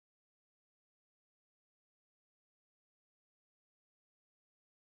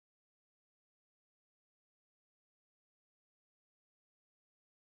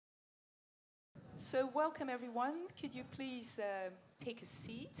So welcome everyone. Could you please take a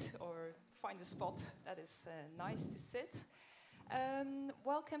seat or find a spot that is nice to sit?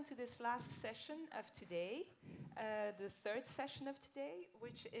 Welcome to this last session of today, the third session of today,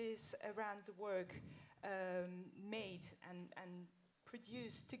 which is around the work made and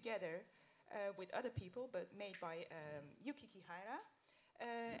produced together with other people, but made by Yuki Kihara,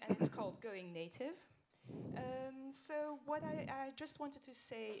 and it's called Going Native. So what I just wanted to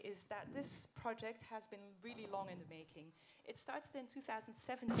say is that this project has been really long in the making. It started in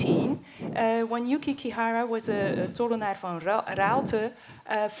 2017 when Yuki Kihara was a Torenaar van Raalte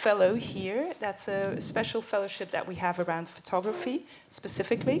fellow here. That's a special fellowship that we have around photography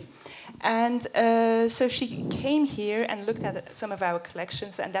specifically. And so she came here and looked at some of our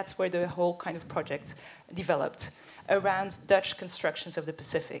collections, and that's where the whole kind of project developed around Dutch constructions of the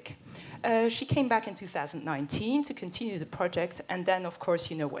Pacific. She came back in 2019 to continue the project, and then, of course,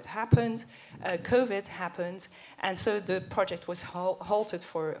 you know what happened. COVID happened, and so the project was halted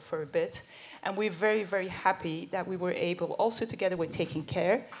for a bit. And we're very, very happy that we were able, also together with Taking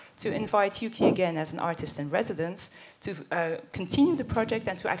Care, to invite Yuki again as an artist in residence to continue the project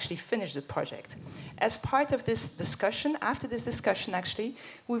and to actually finish the project. As part of this discussion, after this discussion actually,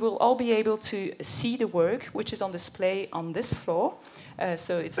 we will all be able to see the work, which is on display on this floor.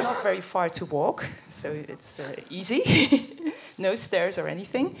 So it's not very far to walk, so it's easy, no stairs or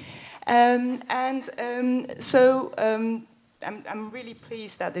anything. I'm really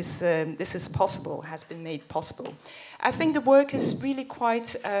pleased that this is possible, has been made possible. I think the work is really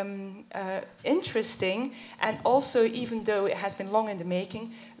quite interesting, and also, even though it has been long in the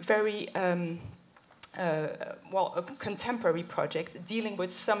making, very a contemporary project dealing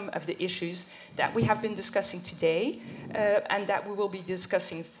with some of the issues that we have been discussing today and that we will be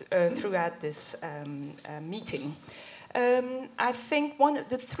discussing throughout this meeting. I think one of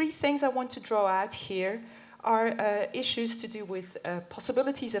the three things I want to draw out here are issues to do with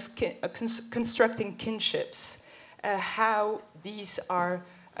possibilities of constructing kinships, how these are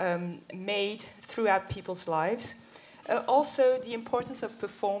made throughout people's lives. Also, the importance of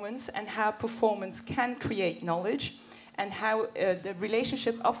performance and how performance can create knowledge, and how the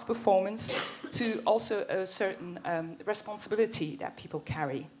relationship of performance to also a certain responsibility that people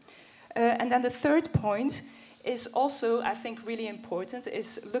carry. And then the third point is also, I think, really important,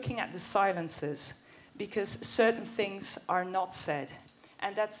 is looking at the silences, because certain things are not said.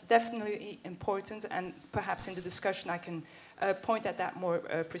 And that's definitely important, and perhaps in the discussion I can point at that more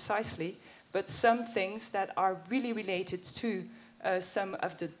precisely. But some things that are really related to some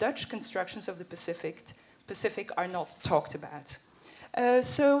of the Dutch constructions of the Pacific are not talked about.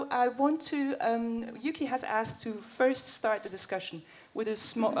 So I want to, Yuki has asked to first start the discussion with a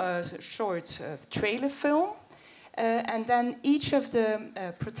short trailer film, and then each of the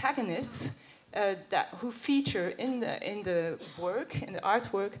protagonists who feature in the work, in the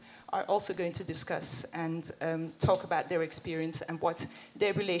artwork, are also going to discuss and talk about their experience and what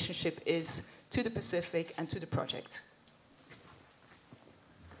their relationship is to the Pacific and to the project.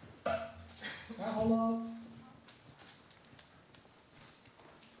 Hello.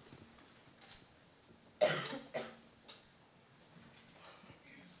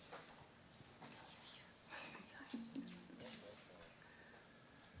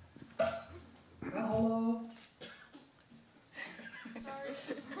 Hello. Sorry. This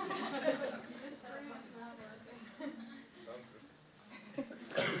room is not working. Sounds good.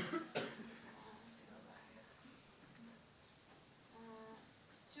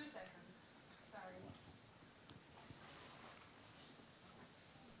 2 seconds. Sorry.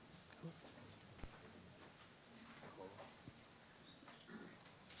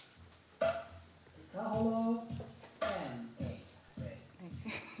 Hello.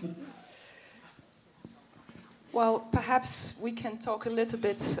 Well, perhaps we can talk a little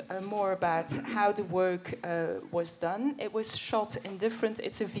bit more about how the work was done. It was shot in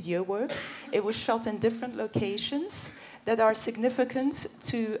it's a video work. It was shot in different locations that are significant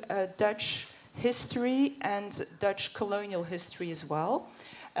to Dutch history and Dutch colonial history as well.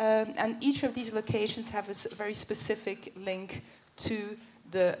 And each of these locations have a very specific link to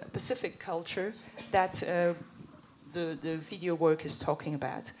the Pacific culture that the video work is talking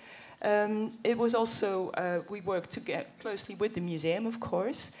about. It was also, we worked closely with the museum, of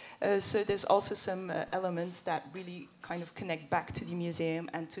course, so there's also some elements that really kind of connect back to the museum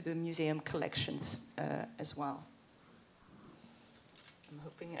and to the museum collections as well. I'm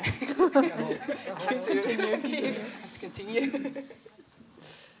hoping I have to continue.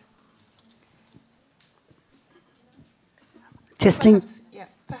 Testing.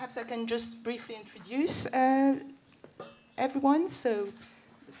 Perhaps I can just briefly introduce everyone. So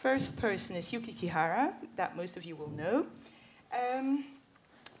first person is Yuki Kihara, that most of you will know.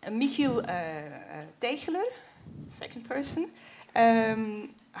 Michiel Teijgeler, second person.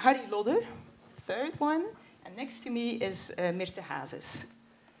 Lodder, third one. And next to me is Mirte Hazes.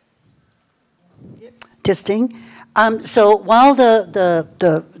 Yep. Testing. So while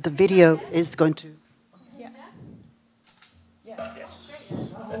the video is going to... Yeah. Yeah.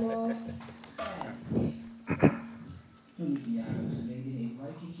 Hallo. Toen ik jaren geleden in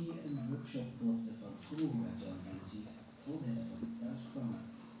Waikiki een workshop volgde van groenmetoon en ziet volheden van thuis kwamen.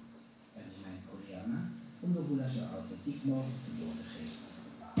 Het is mijn Koreanen om de hula zo authentiek mogelijk te door te geven.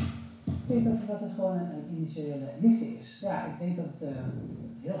 Ik denk dat het gewoon een initiële liefde is. Ja, ik denk dat het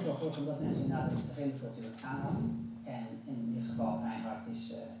heel veel voorkomt omdat mensen inderdaad de hele cultuur het aanhouden. En in dit geval mijn hart is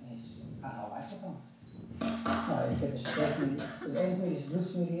aanhouden uitgekomen. Nou, ik heb dus twee families. De ene familie is de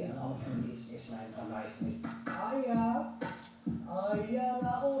bloedfamilie en de andere familie is mijn familie. Aya, aya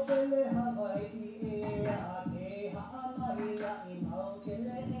la opele Hawaii ea, keha amahila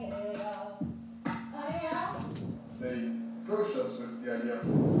imaukele ea. Aya. They approached us with the idea of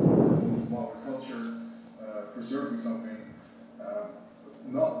modern culture, preserving something,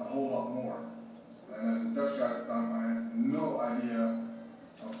 not a whole lot more. And as a Dutch guy at the time, I had no idea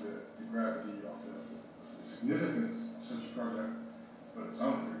of the gravity of the significance of such a project, but it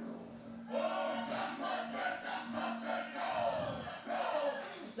sounded pretty cool.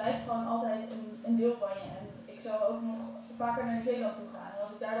 Het blijft gewoon altijd een deel van je. En ik zou ook nog vaker naar Zeeland toe gaan. En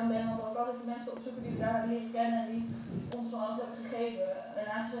als ik daar dan ben, dan zal ik altijd de mensen opzoeken die we daar hebben leren kennen en die ons van alles hebben gegeven.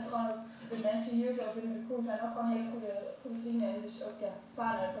 Daarnaast zijn gewoon ook de mensen hier zo binnen de crew zijn ook gewoon hele goede vrienden. En dus ook ja,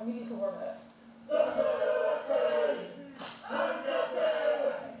 vader en familie geworden.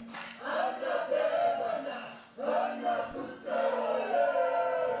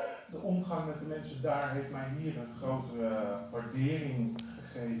 De omgang met de mensen daar heeft mij hier een grotere waardering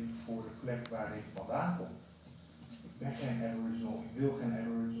gegeven voor de plek waar ik vandaan kom. Ik ben geen Aboriginal, ik wil geen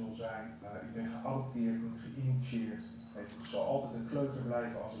Aboriginal zijn, ik ben geadopteerd, ik ben geïnitieerd. Ik zal altijd een kleuter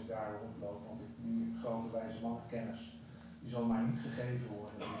blijven als ik daar rondloop, want die grote wijze mannenkennis die zal mij niet gegeven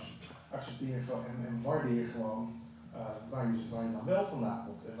worden. Dus accepteer gewoon en waardeer gewoon waar je dan wel vandaan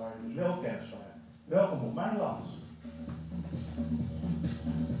komt en waar je dus wel kennis van hebt. Welkom op mijn land.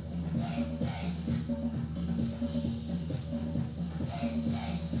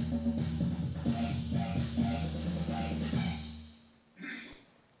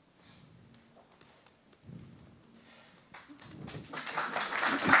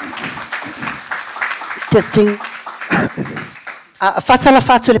 Testing. Faccia la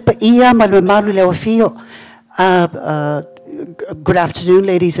faccia le paia, ma le malu le ofio. Good afternoon,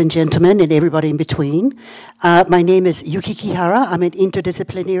 ladies and gentlemen, and everybody in between. My name is Yuki Kihara. I'm an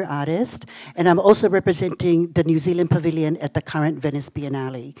interdisciplinary artist, and I'm also representing the New Zealand Pavilion at the current Venice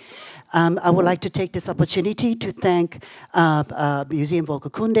Biennale. I would like to take this opportunity to thank Museum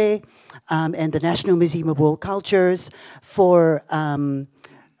Volkakunde and the National Museum of World Cultures for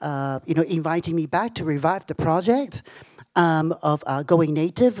inviting me back to revive the project. Of Going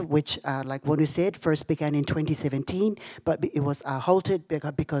Native, which, like Wonu said, first began in 2017, but it was halted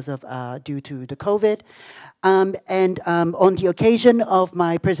because of due to the COVID. On the occasion of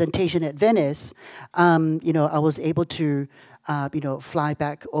my presentation at Venice, I was able to, fly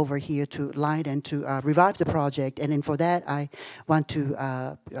back over here to Leiden to revive the project, and then for that, I want to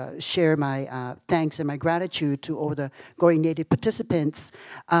share my thanks and my gratitude to all the Going Native participants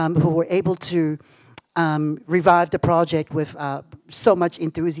who were able to revive the project with so much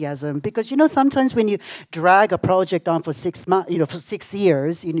enthusiasm, because sometimes when you drag a project on for 6 months, for 6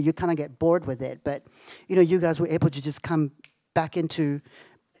 years, you kind of get bored with it. But you guys were able to just come back into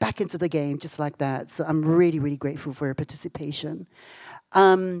the game just like that. So I'm really, really grateful for your participation.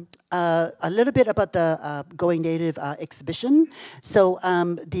 A little bit about the Going Native exhibition. So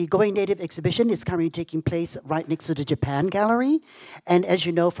the Going Native exhibition is currently taking place right next to the Japan Gallery. And as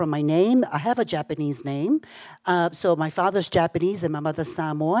you know from my name, I have a Japanese name. So my father's Japanese and my mother's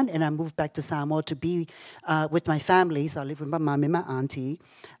Samoan, and I moved back to Samoa to be with my family. So I live with my mom and my auntie.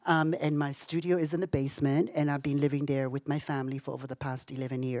 And my studio is in the basement, and I've been living there with my family for over the past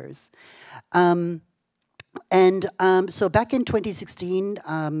 11 years. So back in 2016,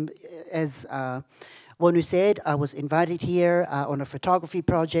 as Wonu said, I was invited here on a photography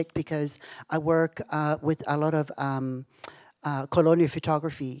project because I work with a lot of colonial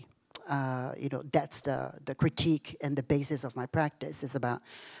photography. That's the critique and the basis of my practice is about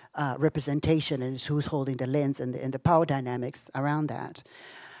representation and who's holding the lens and the power dynamics around that.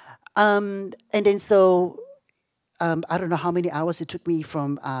 And then so I don't know how many hours it took me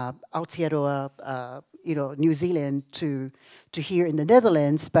from Aotearoa New Zealand to here in the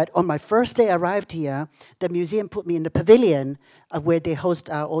Netherlands. But on my first day I arrived here, the museum put me in the pavilion where they host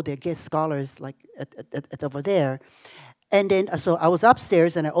all their guest scholars, like at over there. And then so I was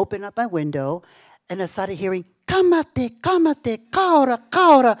upstairs and I opened up my window, and I started hearing "Kamate, kamate, kaora,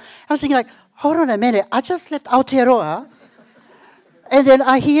 kaora." I was thinking like, hold on a minute, I just left Aotearoa. And then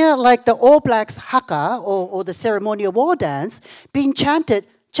I hear like the All Blacks haka, or the ceremonial war dance, being chanted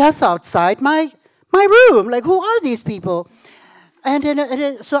just outside my room. Like, who are these people? And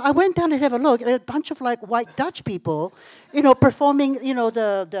then so I went down and have a look, and a bunch of like white Dutch people, performing,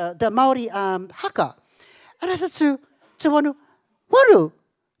 the Maori haka. And I said to Wonu, "Wonu,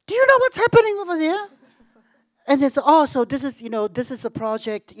 do you know what's happening over there?" And then so this is a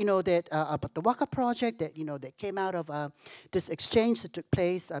project, that about the Waka project that came out of this exchange that took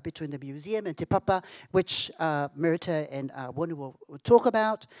place between the museum and Te Papa, which Mirte and Wonu will talk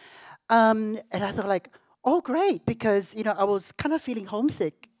about. And I thought like, oh great, because I was kind of feeling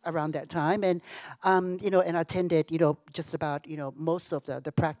homesick around that time, and and I attended just about most of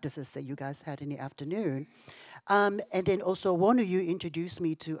the practices that you guys had in the afternoon, and then also Wonu, you introduced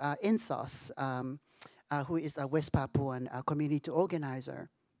me to Insos. Who is a West Papuan community organizer.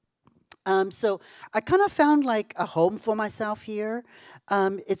 So I kind of found like a home for myself here.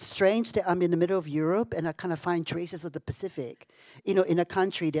 It's strange that I'm in the middle of Europe and I kind of find traces of the Pacific, in a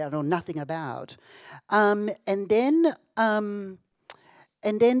country that I know nothing about. And then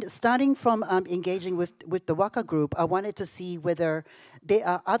starting from engaging with the Waka group, I wanted to see whether there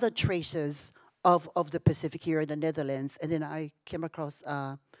are other traces of the Pacific here in the Netherlands. And then I came across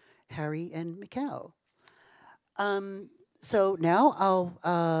Harry and Michiel. So now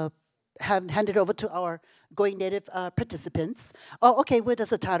I'll hand it over to our Going Native participants. Oh, okay, where does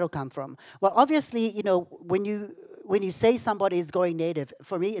the title come from? Well, obviously, when you say somebody is going native,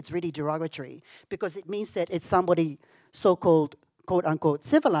 for me, it's really derogatory because it means that it's somebody so-called, quote-unquote,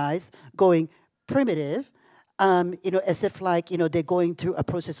 civilized, going primitive, as if like, they're going through a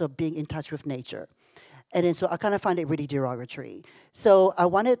process of being in touch with nature. And then so I kind of find it really derogatory. So I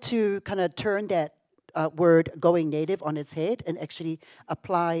wanted to kind of turn that word going native on its head and actually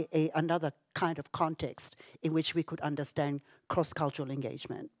apply another kind of context in which we could understand cross-cultural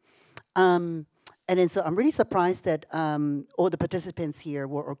engagement. And then so I'm really surprised that all the participants here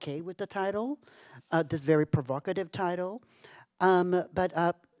were okay with the title, this very provocative title.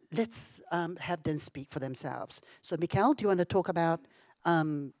 But let's have them speak for themselves. So Michiel, do you want to talk about,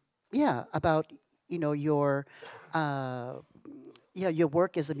 your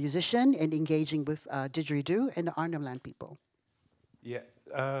work as a musician and engaging with didgeridoo and the Arnhem Land people? Yeah,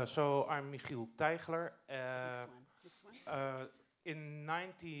 so I'm Michiel Teijgeler. In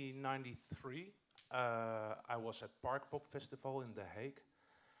 1993, I was at Park Pop Festival in The Hague,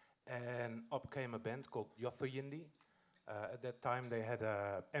 and up came a band called Yothoyindi. At that time, they had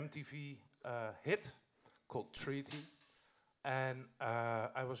a MTV hit called Treaty. And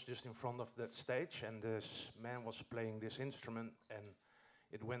I was just in front of that stage, and this man was playing this instrument, and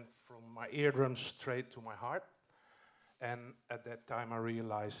it went from my eardrums straight to my heart. And at that time, I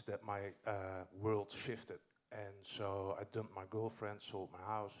realized that my world shifted. And so I dumped my girlfriend, sold my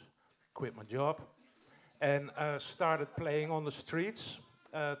house, quit my job, and started playing on the streets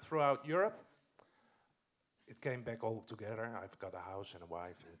throughout Europe. It came back all together. I've got a house and a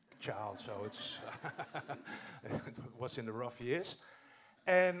wife and a child, so it's it was in the rough years.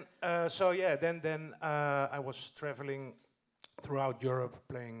 And then I was traveling throughout Europe,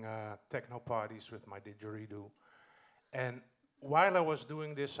 playing techno parties with my didgeridoo. And while I was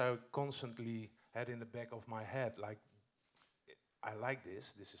doing this, I constantly had in the back of my head, like, I like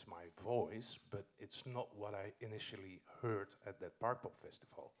this is my voice, but it's not what I initially heard at that Park Pop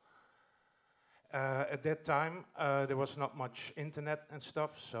Festival. At that time, there was not much internet and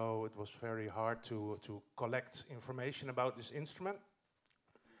stuff, so it was very hard to collect information about this instrument.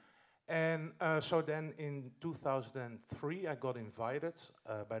 And so then in 2003, I got invited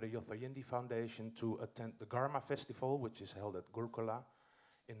by the Yothoyindi Foundation to attend the Garma Festival, which is held at Gurkula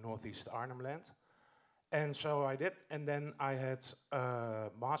in northeast Arnhem Land. And so I did, and then I had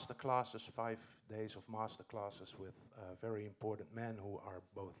master classes, 5 days of master classes with very important men who are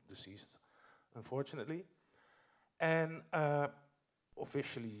both deceased, unfortunately. And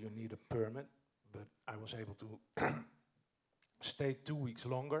officially you need a permit, but I was able to stay 2 weeks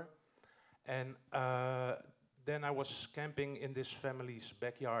longer. And then I was camping in this family's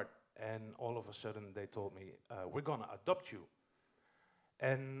backyard, and all of a sudden they told me, we're gonna adopt you.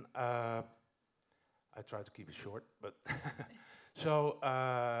 And I tried to keep it short, but so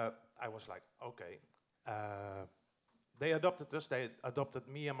I was like, okay. They adopted us, they adopted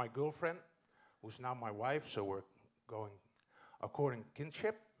me and my girlfriend, who's now my wife, so we're going according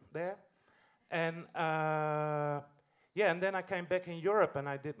kinship there. And yeah, and then I came back in Europe and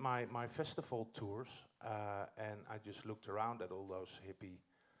I did my festival tours, and I just looked around at all those hippie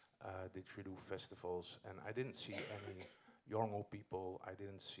didgeridoo festivals, and I didn't see any Yolngu people, I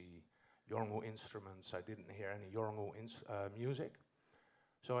didn't see Yolngu instruments, I didn't hear any Yolngu music.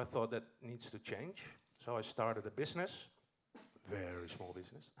 So I thought that needs to change. So I started a business, very small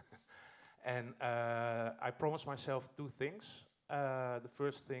business. And I promised myself two things. The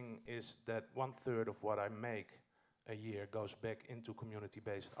first thing is that 1/3 of what I make a year goes back into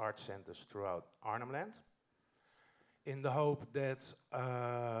community-based art centers throughout Arnhem-land, in the hope that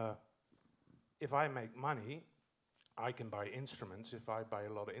if I make money, I can buy instruments. If I buy a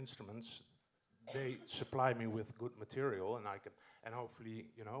lot of instruments, they supply me with good material, and and hopefully,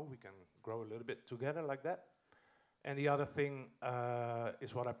 you know, we can grow a little bit together like that. And the other thing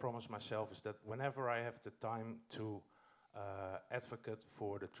is what I promised myself, is that whenever I have the time to advocate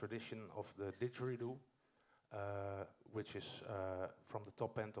for the tradition of the didgeridoo, which is from the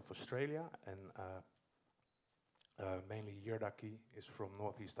top end of Australia, and mainly Yerdaki is from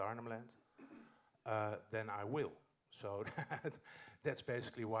northeast Arnhem-land, then I will. So that's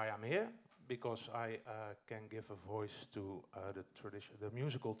basically why I'm here, because I can give a voice to the tradition, the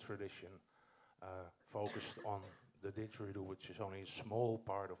musical tradition, focused on the didgeridoo, which is only a small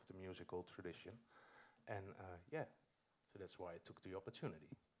part of the musical tradition. And yeah, so that's why I took the opportunity.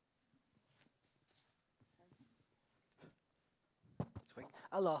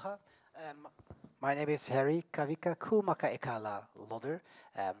 Aloha. My name is Harry Kavika Kumaka Ekala Lodder.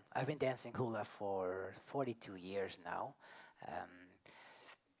 I've been dancing hula for 42 years now.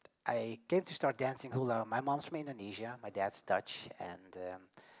 I came to start dancing hula. My mom's from Indonesia, my dad's Dutch, and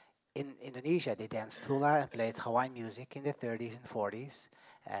in Indonesia they danced hula and played Hawaiian music in the 30s and 40s,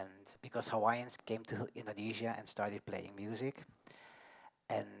 and because Hawaiians came to Indonesia and started playing music,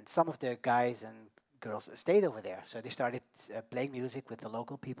 and some of the guys and girls stayed over there, so they started playing music with the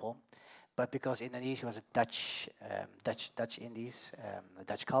local people. But because Indonesia was a Dutch Indies, a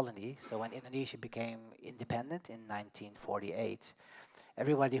Dutch colony, so when Indonesia became independent in 1948,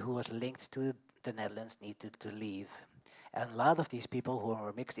 everybody who was linked to the Netherlands needed to leave. And a lot of these people who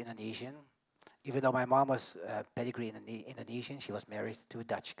were mixed Indonesian, even though my mom was pedigree Indonesian, she was married to a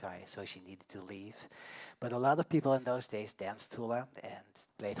Dutch guy, so she needed to leave. But a lot of people in those days danced hula and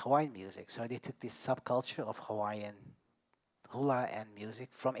played Hawaiian music, so they took this subculture of Hawaiian hula and music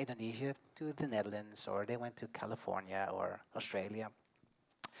from Indonesia to the Netherlands, or they went to California or Australia.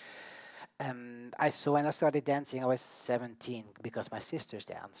 When I started dancing, I was 17 because my sisters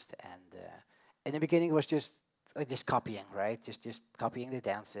danced, and in the beginning it was just copying, right? Just copying the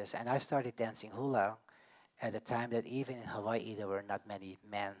dances, and I started dancing hula at a time that even in Hawaii there were not many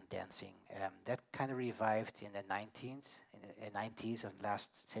men dancing. That kind of revived in the 90s of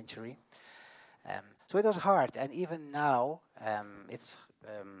last century. So it was hard, and even now,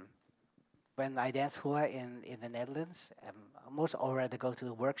 when I dance hula in the Netherlands, or to go to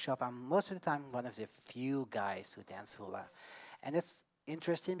a workshop, I'm most of the time one of the few guys who dance hula. And it's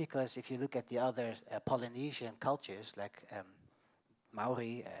interesting because if you look at the other Polynesian cultures, like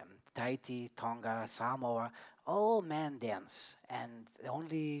Maori, Tahiti, Tonga, Samoa, all men dance, and the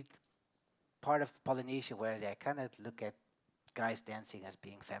only part of Polynesia where they kind of look at guys dancing as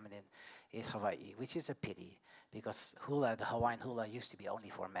being feminine is Hawaii, which is a pity, because hula, the Hawaiian hula, used to be only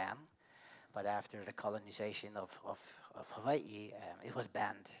for men, but after the colonization of Hawaii, it was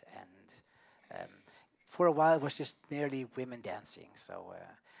banned, and for a while it was just merely women dancing. So,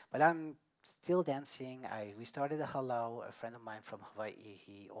 but I'm still dancing. We started a halau. A friend of mine from Hawaii,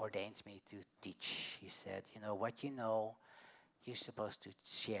 he ordained me to teach. He said, you know, what you know, you're supposed to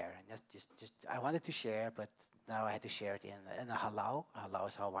share. And just I wanted to share, but now I had to share it in a halau. A halau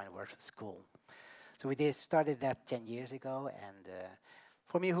is Hawaiian word for school. So we started that 10 years ago, and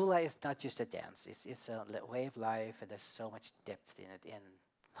for me, hula is not just a dance. It's a way of life, and there's so much depth in it, in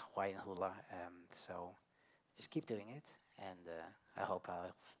Hawaiian hula. So just keep doing it, and I hope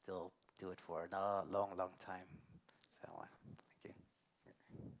I'll still do it for a long, long time. So thank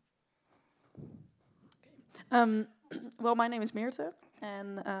you. Well, my name is Mirte,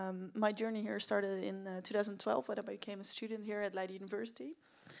 and my journey here started in 2012 when I became a student here at Leiden University.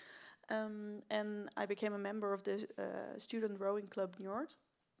 And I became a member of the student rowing club Njord.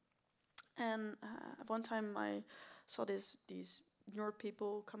 And at one time I saw these Njord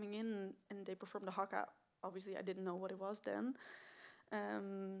people coming in, and they performed the haka. Obviously I didn't know what it was then.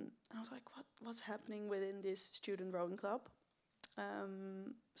 And I was like, what's happening within this student rowing club?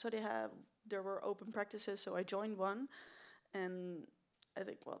 So there were open practices, so I joined one. And I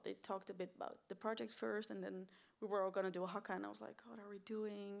think, well, they talked a bit about the project first, and then we were all gonna do a haka, and I was like, what are we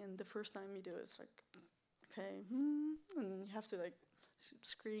doing? And the first time you do it, it's like, okay, and you have to like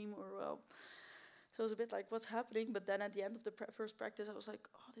scream or well. So it was a bit like, what's happening? But then at the end of the first practice, I was like,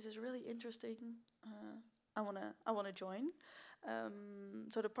 oh, this is really interesting. I wanna join.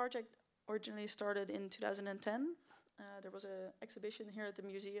 So the project originally started in 2010. There was an exhibition here at the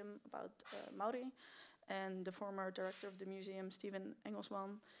museum about Maori, and the former director of the museum, Steven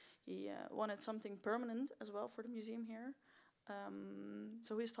Engelsman, he wanted something permanent as well for the museum here.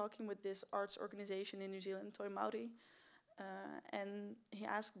 So he's talking with this arts organization in New Zealand, Toi Maori, and he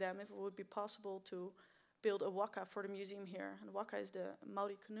asked them if it would be possible to build a waka for the museum here. And waka is the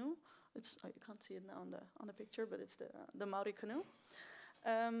Maori canoe. It's, oh, you can't see it now on the picture, but it's the Maori canoe.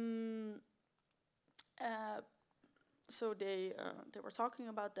 So they were talking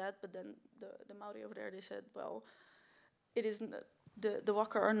about that, but then the Maori over there, they said, well, it isn't the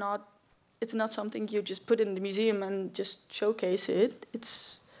waka are not. It's not something you just put in the museum and just showcase it.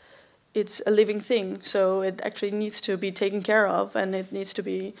 It's a living thing, so it actually needs to be taken care of, and it needs to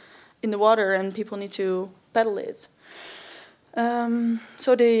be in the water, and people need to paddle it.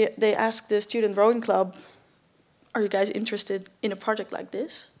 So they asked the student rowing club, "Are you guys interested in a project like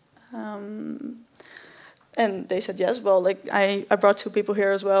this?" And they said yes. Well, like I brought 2 people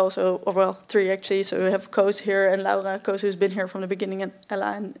here as well, so or well 3 actually. So we have Koos here and Laura Koos, who's been here from the beginning, and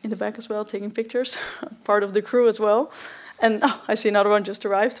Ella in the back as well, taking pictures, part of the crew as well. And oh, I see another one just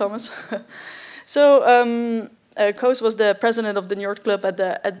arrived, Thomas. So Koos was the president of the New York Club at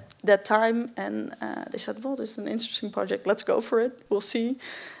that time, and they said, well, this is an interesting project. Let's go for it. We'll see.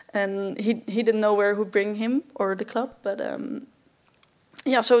 And he didn't know where would bring him or the club, but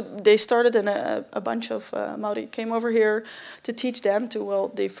yeah, so they started, and a bunch of Maori came over here to teach them to, well,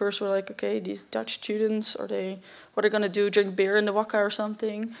 they first were like, okay, these Dutch students, what are they going to do, drink beer in the waka or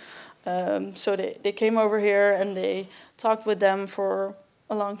something? So they came over here, and they talked with them for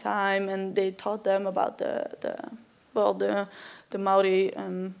a long time, and they taught them about the Maori, how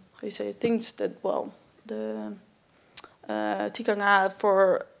do you say, things that, well, the tikanga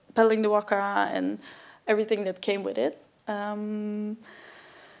for paddling the waka and everything that came with it.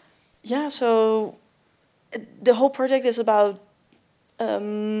 Yeah, so the whole project is about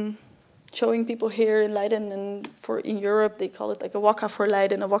showing people here in Leiden, and in Europe they call it like a waka for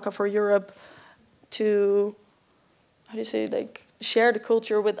Leiden, a waka for Europe, to, how do you say, like share the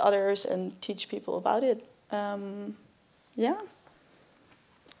culture with others and teach people about it. Yeah.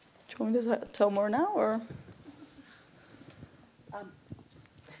 Do you want me to tell more now, or?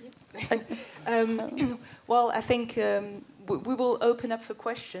 Well, I think we will open up for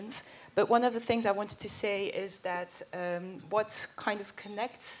questions, but one of the things I wanted to say is that what kind of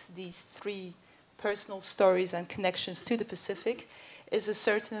connects these 3 personal stories and connections to the Pacific is a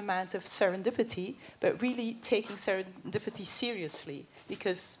certain amount of serendipity, but really taking serendipity seriously,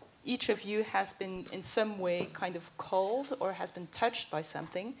 because each of you has been in some way kind of called or has been touched by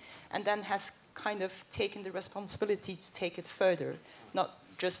something, and then has kind of taken the responsibility to take it further, not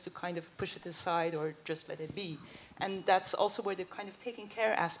just to kind of push it aside or just let it be. And that's also where the kind of taking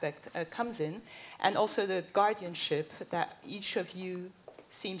care aspect comes in, and also the guardianship that each of you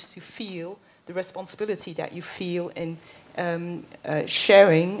seems to feel, the responsibility that you feel in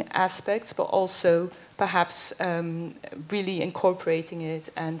sharing aspects, but also perhaps really incorporating it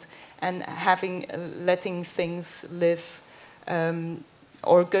and having letting things live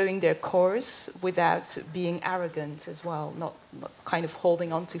or going their course without being arrogant as well, not kind of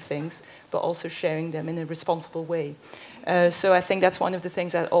holding on to things, but also sharing them in a responsible way. So I think that's one of the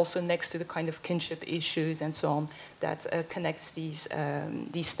things that also, next to the kind of kinship issues and so on, that connects these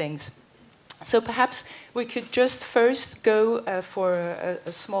things. So perhaps we could just first go for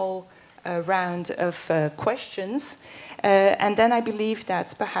a small round of questions, and then I believe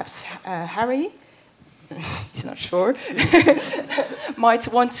that perhaps Harry, he's not sure, might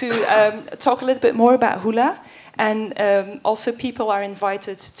want to talk a little bit more about hula, and also people are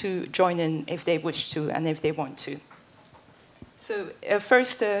invited to join in if they wish to and if they want to. So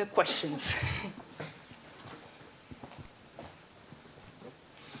first questions.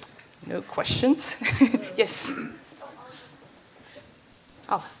 No questions? Yes.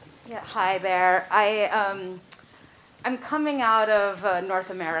 Oh. Yeah, hi there. I'm coming out of North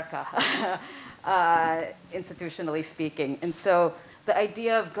America, institutionally speaking. And so the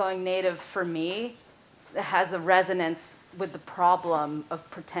idea of going native for me has a resonance with the problem of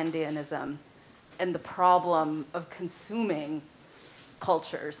pretendianism and the problem of consuming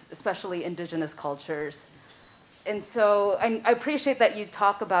cultures, especially indigenous cultures. And so I appreciate that you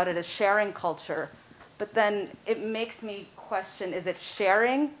talk about it as sharing culture, But then it makes me question, is it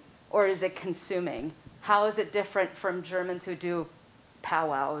sharing or is it consuming? How is it different from Germans who do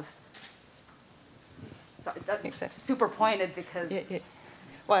powwows? Sorry, that's Exactly. super pointed because...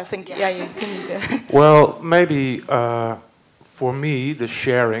 Well, I think, you can... Well, maybe for me, the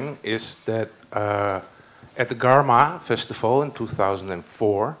sharing is that at the Garma Festival in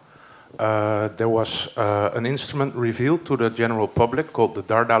 2004, there was an instrument revealed to the general public called the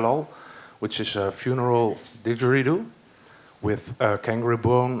Dardalal, which is a funeral didgeridoo with kangaroo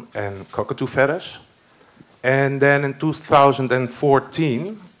bone and cockatoo feathers. And then in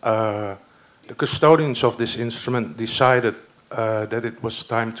 2014, the custodians of this instrument decided that it was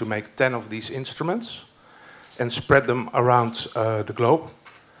time to make 10 of these instruments and spread them around the globe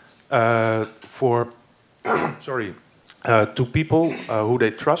for to people who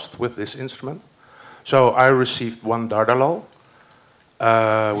they trust with this instrument. So I received one Dardalal,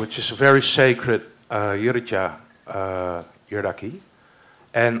 which is a very sacred Yiritja Yiraki.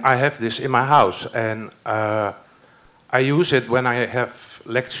 And I have this in my house, and I use it when I have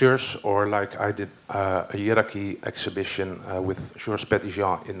lectures, or like I did a Yiraki exhibition with Georges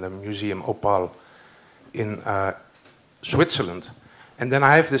Petitjean in the Museum Opal in Switzerland. And then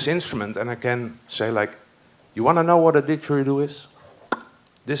I have this instrument, and I can say, like, you want to know what a didgeridoo is?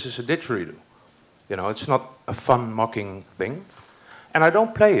 This is a didgeridoo. You know, it's not a fun, mocking thing. And I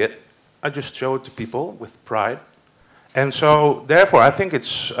don't play it. I just show it to people with pride. And so, therefore, I think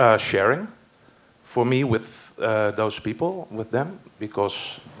it's sharing for me with those people, with them,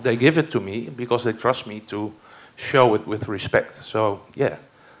 because they give it to me, because they trust me to show it with respect. So, yeah.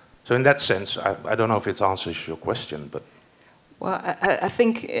 So in that sense, I don't know if it answers your question, but... Well, I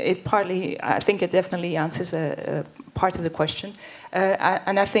think it partly, I think it definitely answers a part of the question.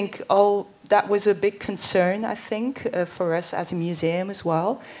 And I think that was a big concern, I think, for us as a museum as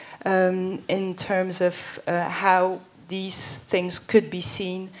well, in terms of how these things could be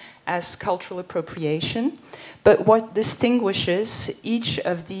seen as cultural appropriation. But what distinguishes each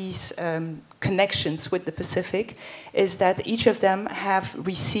of these connections with the Pacific is that each of them have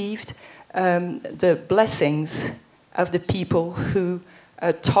received the blessings of the people who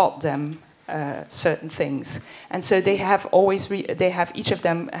taught them certain things. And so they have always, each of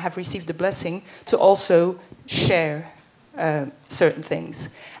them have received the blessing to also share certain things.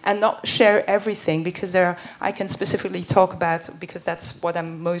 And not share everything, because I can specifically talk about, because that's what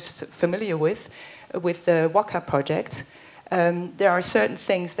I'm most familiar with the Waka project. There are certain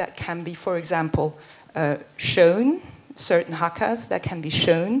things that can be, for example, shown, certain hakas that can be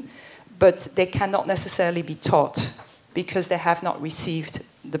shown, but they cannot necessarily be taught because they have not received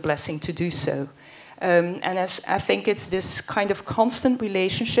the blessing to do so. And I think it's this kind of constant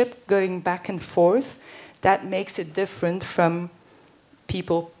relationship going back and forth that makes it different from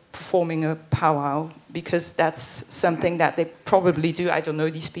people performing a powwow, because that's something that they probably do. I don't know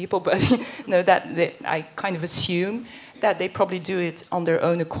these people, but I kind of assume that they probably do it on their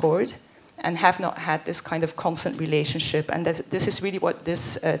own accord and have not had this kind of constant relationship. And this is really what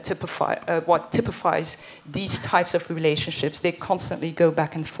typifies these types of relationships. They constantly go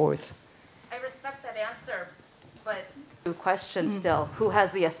back and forth. I respect that answer, but the question still, who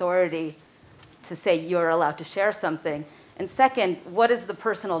has the authority to say you're allowed to share something? And second, what is the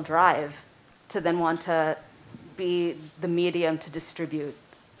personal drive to then want to be the medium to distribute?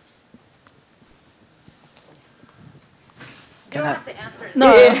 You don't have to answer it.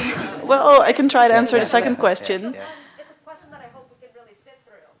 No. Well, I can try to answer the second question. It's a question that I hope we can really sit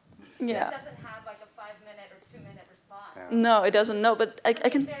through. Yeah. It doesn't have like a 5-minute or 2-minute response. No, it doesn't. No, but I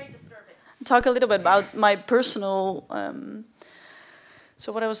can Very disturbing. talk a little bit about my personal...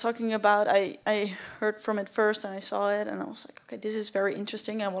 So what I was talking about, I heard from it first and I saw it and I was like, okay, this is very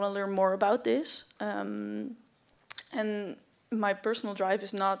interesting. I want to learn more about this. And my personal drive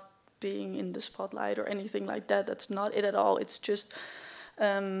is not being in the spotlight or anything like that. That's not it at all. It's just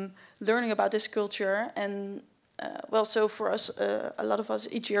learning about this culture. And well, so for us, a lot of us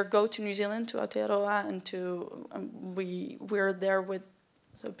each year go to New Zealand, to Aotearoa, and we're there with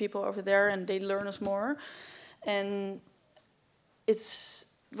the people over there, and they learn us more. And it's,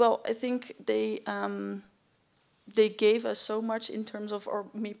 well, I think they gave us so much in terms of, or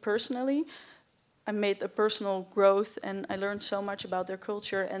me personally, I made a personal growth and I learned so much about their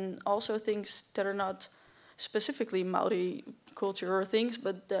culture, and also things that are not specifically Maori culture or things,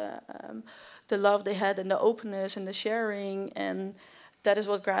 but the love they had and the openness and the sharing, and that is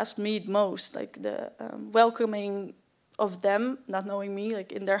what grasped me most, like the welcoming of them, not knowing me,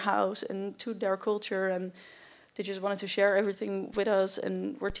 like in their house and to their culture, and they just wanted to share everything with us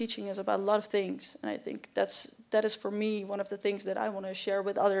and were teaching us about a lot of things. And I think that is for me one of the things that I want to share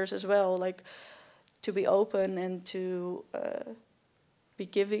with others as well, like to be open and to be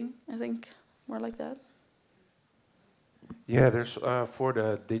giving, I think, more like that. Yeah, there's for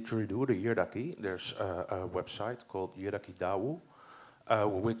the didgeridoo, the Yiraki, there's a website called Yiraki Dawu,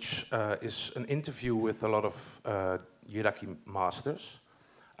 which is an interview with a lot of Yiraki masters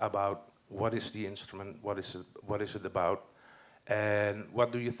about what is the instrument, what is it about, and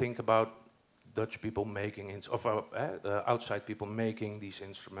what do you think about Dutch people making, outside people making these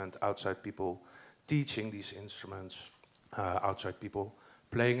instruments, outside people teaching these instruments, outside people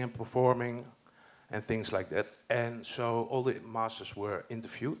playing and performing, and things like that. And so all the masters were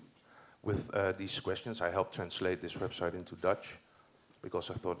interviewed with these questions. I helped translate this website into Dutch because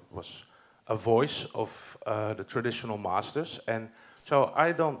I thought it was a voice of the traditional masters. And so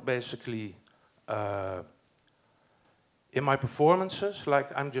I don't basically, in my performances,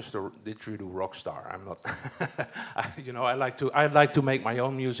 like I'm just a didgeridoo rock star. I'm not, I like to make my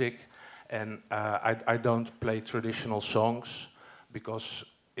own music, and I don't play traditional songs because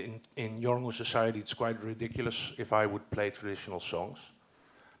in Yolngu society, it's quite ridiculous if I would play traditional songs,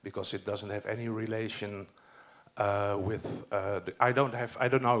 because it doesn't have any relation with. I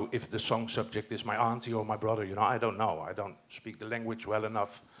don't know if the song subject is my auntie or my brother. I don't know. I don't speak the language well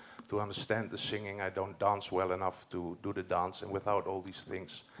enough to understand the singing. I don't dance well enough to do the dance, and without all these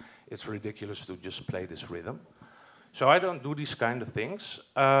things, it's ridiculous to just play this rhythm. So I don't do these kind of things,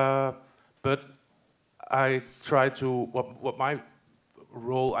 but I try to. What my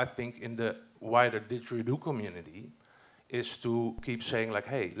role, I think, in the wider didgeridoo community is to keep saying, like,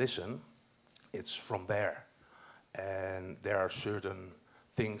 hey, listen, it's from there. And there are certain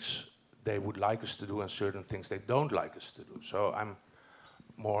things they would like us to do and certain things they don't like us to do. So I'm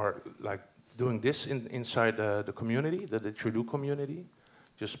more like doing this inside the community, the didgeridoo community,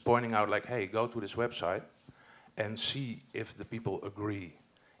 just pointing out, like, hey, go to this website and see if the people agree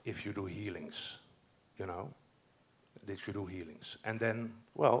if you do healings, didgeridoo healings. And then,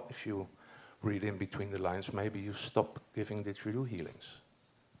 well, if you read in between the lines, maybe you stop giving didgeridoo healings.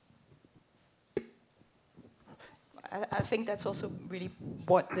 I think that's also really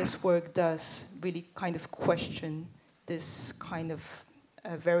what this work does, really kind of question this kind of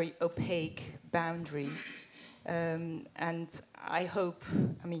very opaque boundary. And I hope,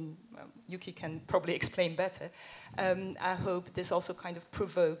 Yuki can probably explain better, I hope this also kind of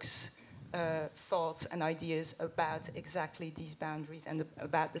provokes thoughts and ideas about exactly these boundaries and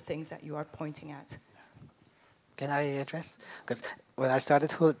about the things that you are pointing at. Can I address? Because when I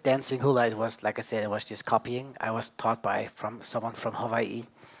started dancing hula, it was, like I said, it was just copying. I was taught from someone from Hawaii.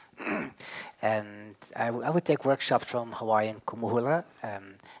 And I would take workshops from Hawaiian kumu hula.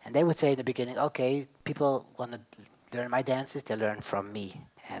 And they would say in the beginning, okay, people want to learn my dances, they learn from me.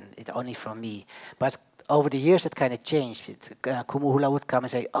 And it's only from me. But over the years, it kind of changed. Kumu hula would come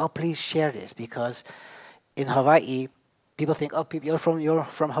and say, oh, please share this. Because in Hawaii, people think, oh, you're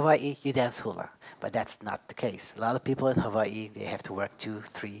from Hawaii, you dance hula. But that's not the case. A lot of people in Hawaii, they have to work 2,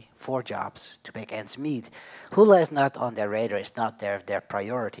 3, 4 jobs to make ends meet. Hula is not on their radar. It's not their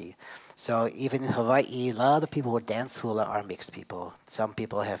priority. So even in Hawaii, a lot of people who dance hula are mixed people. Some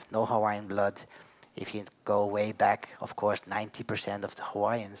people have no Hawaiian blood. If you go way back, of course, 90% of the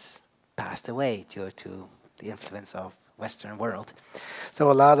Hawaiians passed away due to the influence of Western world. So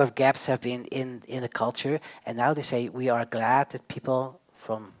a lot of gaps have been in the culture, and now they say we are glad that people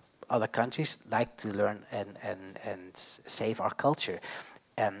from other countries like to learn and save our culture.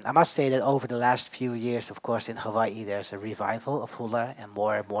 I must say that over the last few years, of course, in Hawaii, there's a revival of hula, and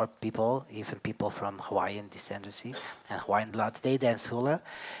more people, even people from Hawaiian descendancy and Hawaiian blood, they dance hula.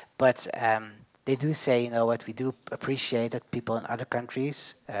 But they do say, what, we do appreciate that people in other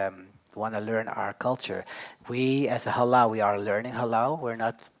countries want to learn our culture. We, as a halau, we are learning halau. We're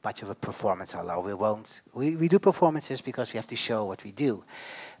not much of a performance halau. We do performances because we have to show what we do.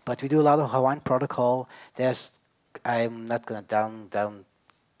 But we do a lot of Hawaiian protocol. I'm not going to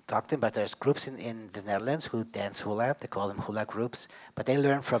talk to them, but there's groups in the Netherlands who dance hula. They call them hula groups. But they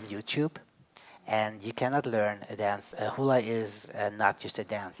learn from YouTube. And you cannot learn a dance. Hula is not just a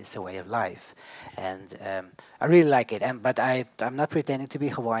dance, it's a way of life. And I really like it. But I'm not pretending to be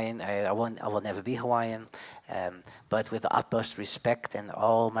Hawaiian. I will never be Hawaiian. But with the utmost respect and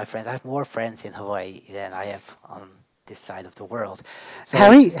all my friends, I have more friends in Hawaii than I have on this side of the world. So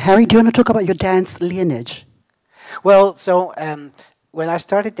Harry, do you want to talk about your dance lineage? Well, so when I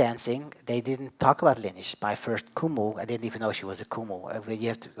started dancing, they didn't talk about lineage. My first kumu, I didn't even know she was a kumu.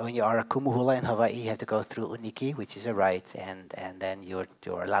 When you are a kumu hula in Hawaii, you have to go through uniki, which is a rite, and then you're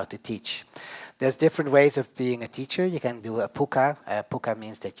allowed to teach. There's different ways of being a teacher. You can do a puka. Puka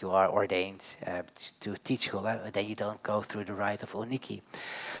means that you are ordained to teach hula, and then you don't go through the rite of uniki.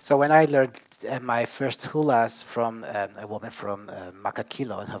 So when I learned my first hulas from a woman from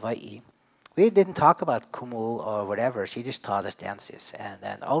Makakilo in Hawaii. We didn't talk about kumu or whatever. She just taught us dances. And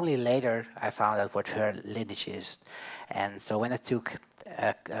then only later I found out what her lineage is. And so when I took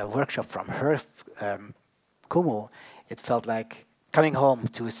a workshop from her kumu, it felt like coming home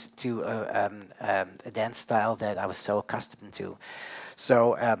to a dance style that I was so accustomed to.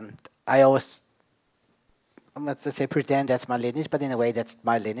 So I always, let's say, pretend that's my lineage, but in a way that's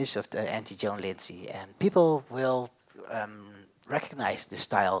my lineage of the Auntie Joan Lindsay. And people will recognize the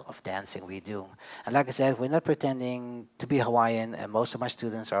style of dancing we do. And like I said, we're not pretending to be Hawaiian. Most of my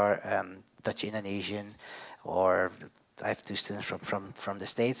students are Dutch Indonesian, or I have 2 students from the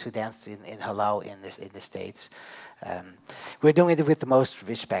States who dance in Halau in the States. We're doing it with the most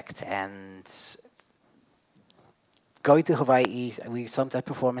respect, and going to Hawaii, we sometimes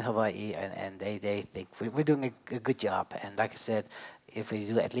perform in Hawaii, and they think we're doing a good job. And like I said, if we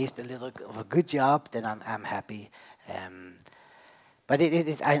do at least a little of a good job, then I'm happy. But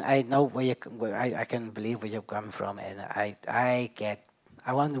I know where I can believe where you're coming from, and I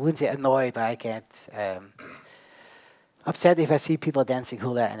wouldn't say annoyed, but I get upset if I see people dancing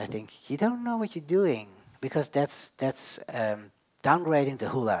hula, and I think you don't know what you're doing, because that's downgrading the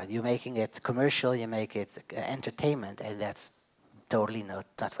hula. You're making it commercial, you make it entertainment, and that's totally not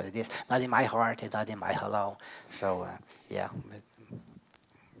what it is. Not in my heart and not in my halau. So yeah.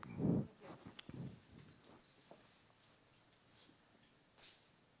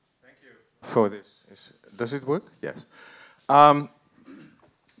 For this. Does it work? Yes.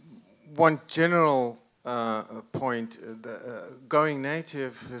 One general point, going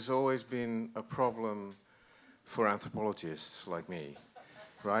native has always been a problem for anthropologists like me,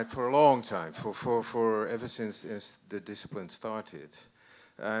 right? For a long time, for ever since the discipline started.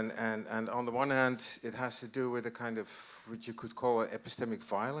 And on the one hand, it has to do with a kind of, what you could call epistemic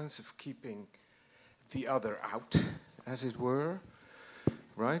violence of keeping the other out, as it were.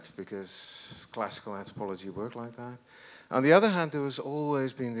 Right, because classical anthropology worked like that. On the other hand, there has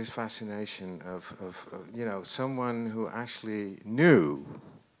always been this fascination of someone who actually knew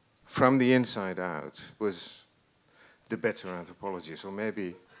from the inside out was the better anthropologist, or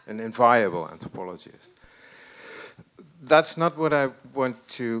maybe an inviolable anthropologist. That's not what I want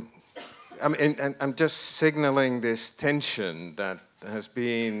to. I mean, and I'm just signaling this tension that has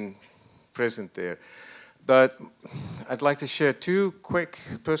been present there. But I'd like to share 2 quick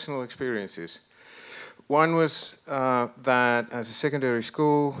personal experiences. One was that as a secondary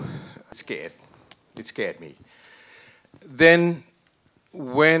school, it scared me. Then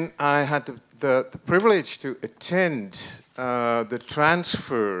when I had the privilege to attend the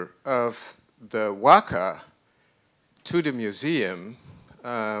transfer of the waka to the museum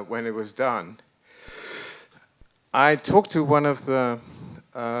when it was done, I talked to one of the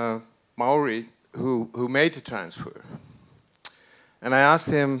Maori who made the transfer. And I asked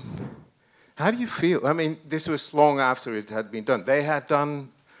him, how do you feel? I mean, this was long after it had been done. They had done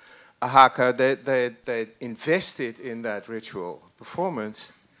a haka, they invested in that ritual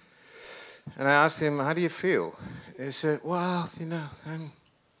performance. And I asked him, how do you feel? He said, well, I'm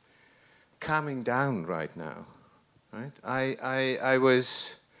calming down right now. Right? I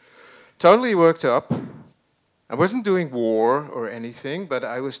was totally worked up. I wasn't doing war or anything, but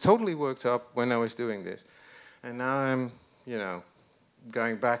I was totally worked up when I was doing this. And now I'm,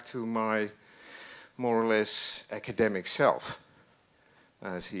 going back to my more or less academic self,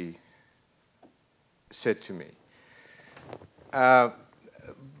 as he said to me.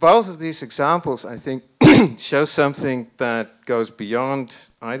 Both of these examples, I think, show something that goes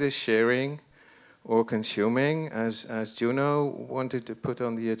beyond either sharing or consuming, as Juno wanted to put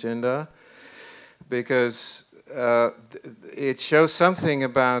on the agenda, because it shows something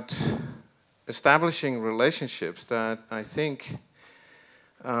about establishing relationships that I think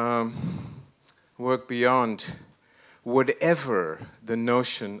work beyond whatever the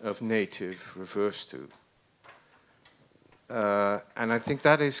notion of native refers to. And I think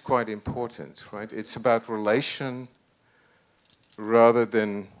that is quite important, right? It's about relation rather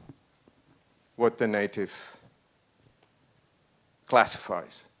than what the native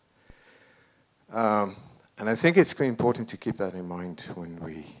classifies. And I think it's important to keep that in mind when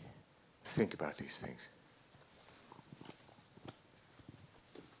we think about these things.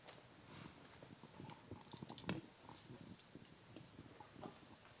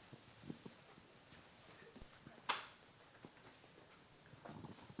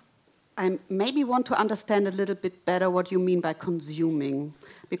 I maybe want to understand a little bit better what you mean by consuming,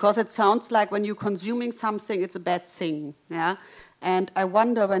 because it sounds like when you're consuming something, it's a bad thing, yeah. And I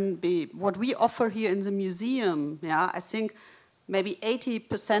wonder what we offer here in the museum, yeah. I think maybe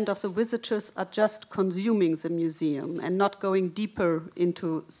 80% of the visitors are just consuming the museum and not going deeper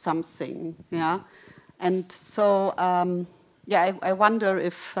into something. Yeah, and so yeah, I wonder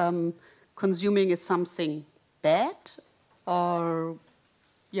if consuming is something bad, or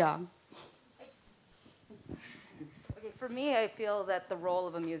yeah. Okay, for me, I feel that the role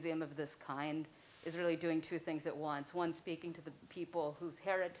of a museum of this kind is really doing two things at once. One, speaking to the people whose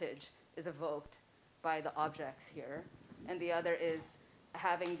heritage is evoked by the objects here, and the other is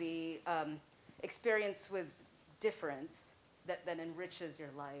having the experience with difference that then enriches your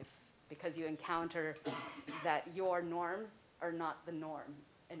life, because you encounter that your norms are not the norm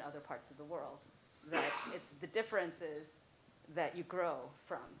in other parts of the world, that it's the differences that you grow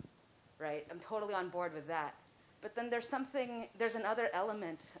from, right? I'm totally on board with that. But then there's another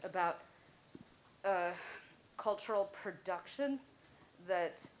element about cultural productions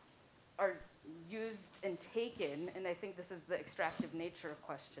that are used and taken, and I think this is the extractive nature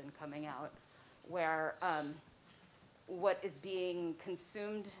question coming out, where what is being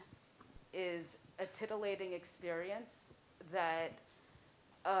consumed is a titillating experience that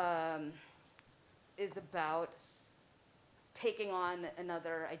is about taking on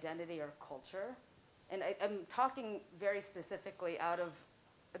another identity or culture. And I'm talking very specifically out of,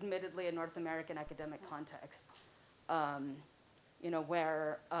 admittedly, a North American academic context, you know,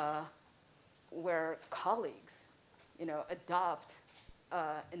 where colleagues, you know, adopt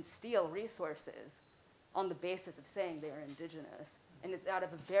and steal resources on the basis of saying they are indigenous. And it's out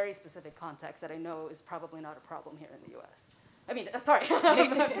of a very specific context that I know is probably not a problem here in the US. I mean, sorry,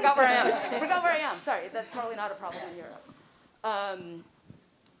 I forgot where I am. Sorry, that's probably not a problem in Europe.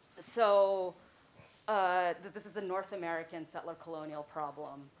 This is a North American settler colonial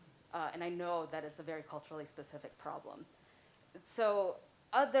problem, and I know that it's a very culturally specific problem. So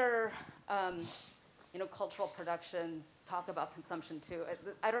other, you know, cultural productions talk about consumption too.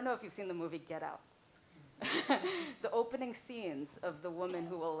 I don't know if you've seen the movie Get Out. The opening scenes of the woman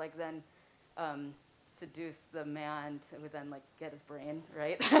who will like then seduce the man who then like get his brain,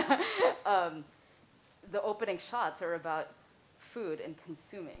 right? The opening shots are about food and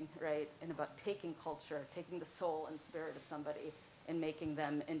consuming, right? And about taking culture, taking the soul and spirit of somebody and making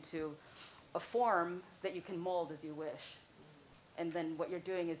them into a form that you can mold as you wish. And then what you're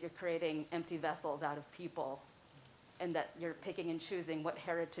doing is you're creating empty vessels out of people, and that you're picking and choosing what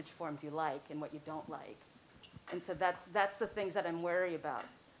heritage forms you like and what you don't like. And so that's the things that I'm wary about.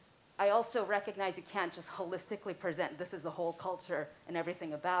 I also recognize you can't just holistically present this is the whole culture and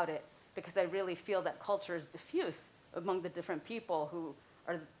everything about it, because I really feel that culture is diffuse among the different people who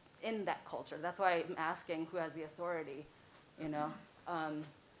are in that culture. That's why I'm asking who has the authority, you know?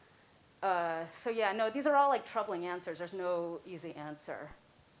 So yeah, no, these are all like troubling answers. There's no easy answer.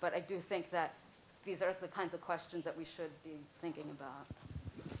 But I do think that these are the kinds of questions that we should be thinking about.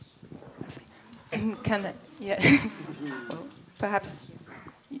 Perhaps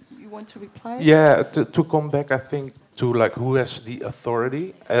you want to reply? Yeah, to come back, I think, to like who has the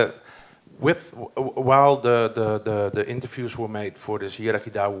authority. While the interviews were made for this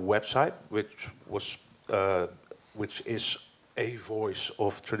Hierarchy DAO website, which is a voice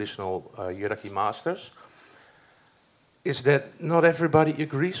of traditional hierarchy masters, is that not everybody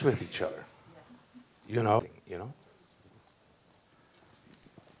agrees with each other. You know.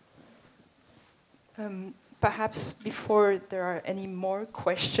 Perhaps before there are any more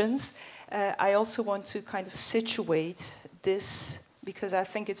questions, I also want to kind of situate this, because I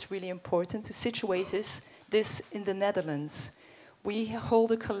think it's really important to situate this in the Netherlands. We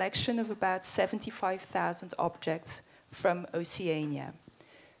hold a collection of about 75,000 objects from Oceania.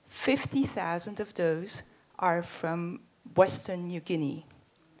 50,000 of those are from Western New Guinea.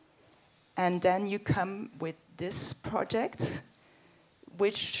 And then you come with this project,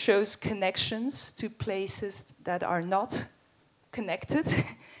 which shows connections to places that are not connected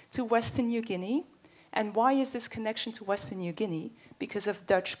to Western New Guinea. And why is this connection to Western New Guinea? Because of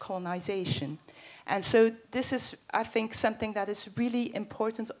Dutch colonization. And so this is, I think, something that is really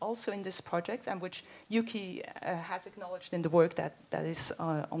important also in this project, and which Yuki has acknowledged in the work that is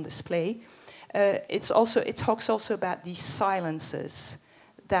on display. It talks also about these silences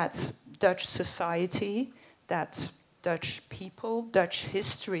that Dutch society, that Dutch people, Dutch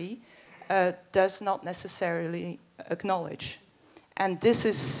history does not necessarily acknowledge. And this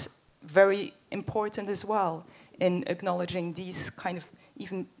is very important as well in acknowledging these kind of,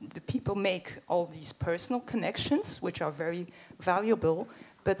 even the people make all these personal connections, which are very valuable,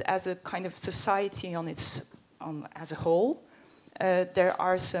 but as a kind of society as a whole, there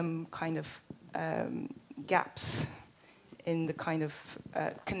are some kind of gaps in the kind of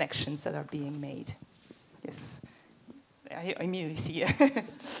connections that are being made. Yes. I immediately see.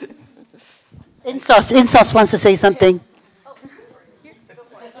 Insos wants to say something.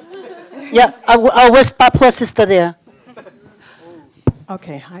 Yeah, our Papua sister there.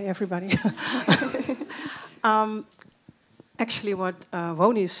 Okay, hi everybody. Actually, what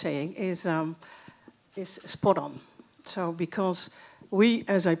Wonu is saying is spot on. So, because we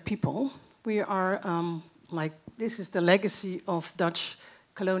as a people, we are like, this is the legacy of Dutch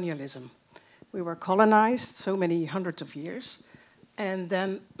colonialism. We were colonized so many hundreds of years, and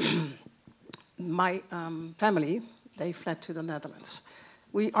then my family, they fled to the Netherlands.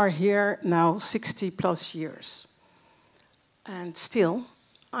 We are here now 60 plus years. And still,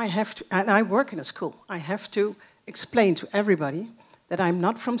 I have to, and I work in a school, I have to explain to everybody that I'm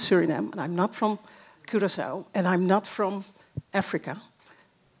not from Suriname, and I'm not from Curaçao, and I'm not from Africa.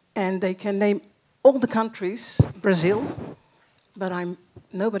 And they can name all the countries, Brazil, but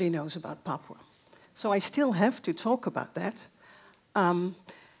nobody knows about Papua. So I still have to talk about that. And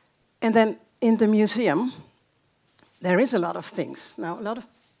then in the museum, there is a lot of things. Now, a lot of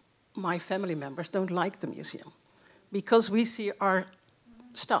my family members don't like the museum because we see our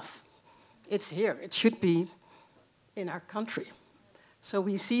stuff. It's here. It should be in our country. So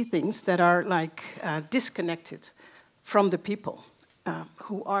we see things that are like disconnected from the people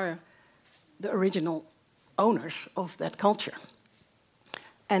who are the original owners of that culture.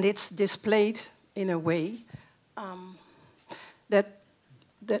 And it's displayed in a way that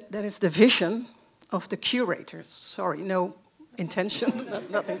is the vision of the curators. Sorry, no intention,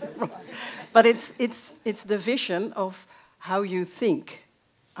 nothing wrong. But it's the vision of how you think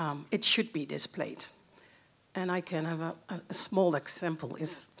it should be displayed. And I can have a small example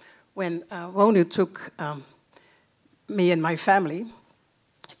is when Wonu took me and my family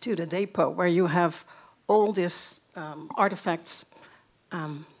to the depot where you have all these artifacts,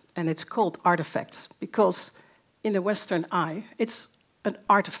 and it's called artifacts because in the Western eye, it's an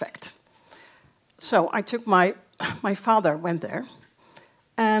artifact. So I took my father went there,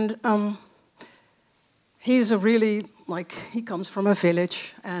 and he's a really, like, he comes from a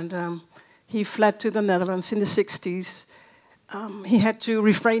village, and he fled to the Netherlands in the 60s. He had to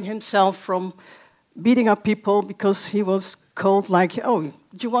refrain himself from beating up people because he was called like, oh,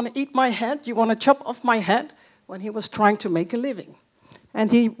 do you want to eat my head? Do you want to chop off my head? When he was trying to make a living. And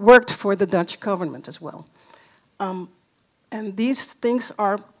he worked for the Dutch government as well. And these things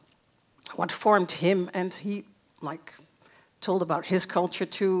are what formed him, and he like told about his culture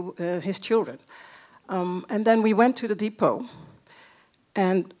to his children. And then we went to the depot,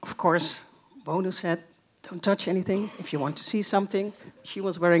 and of course, Wonu said, don't touch anything. If you want to see something, she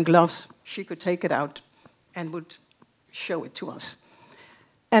was wearing gloves. She could take it out and would show it to us.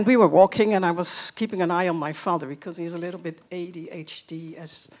 And we were walking, and I was keeping an eye on my father because he's a little bit ADHD,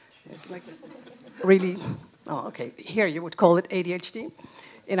 as like really, oh, okay, here you would call it ADHD.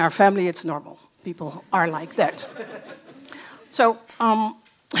 In our family, it's normal. People are like that. So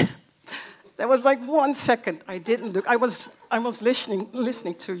there was like 1 second I didn't look. I was listening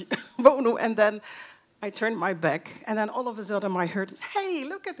to Wonu, and then I turned my back, and then all of a sudden I heard, hey,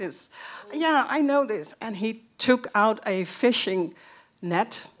 look at this. Yeah, I know this. And he took out a fishing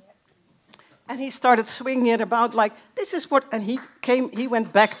net, and he started swinging it about like, this is what, and he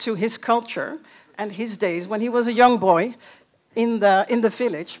went back to his culture and his days when he was a young boy in the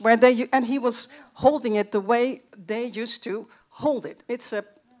village, and he was holding it the way they used to hold it. It's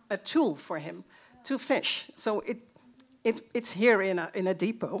a tool for him to fish. So it's here in a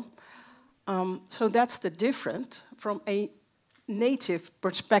depot. So that's the difference from a native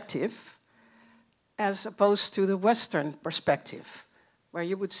perspective as opposed to the Western perspective, where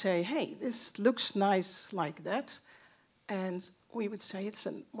you would say, hey, this looks nice like that. And we would say,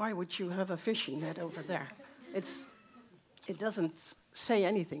 why would you have a fishing net over there? It doesn't say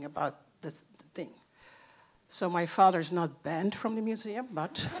anything about the thing. So my father's not banned from the museum,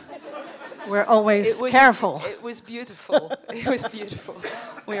 but we're always careful. It was beautiful. It was beautiful.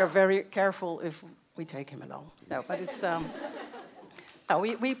 We are very careful if we take him along. No, but it's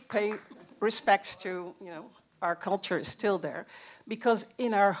we pay respects to, our culture is still there, because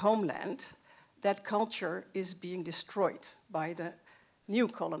in our homeland, that culture is being destroyed by the new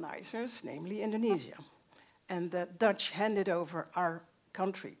colonizers, namely Indonesia. And the Dutch handed over our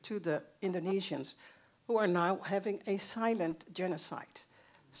country to the Indonesians, who are now having a silent genocide.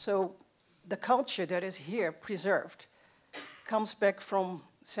 So the culture that is here preserved comes back from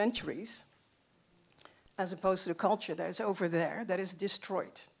centuries, as opposed to the culture that is over there that is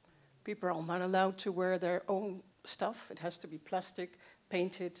destroyed. People are not allowed to wear their own stuff. It has to be plastic,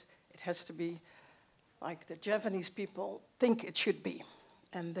 painted. It has to be like the Japanese people think it should be,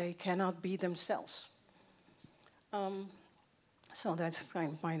 and they cannot be themselves. So that's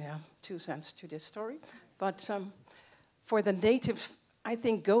kind of my 2 cents to this story. But for the native, I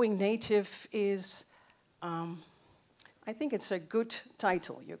think going native is, I think it's a good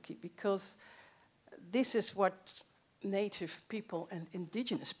title, Yuki, because this is what native people and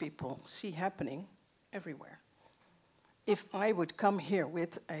indigenous people see happening everywhere. If I would come here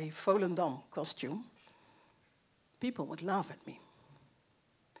with a Volendam costume, people would laugh at me.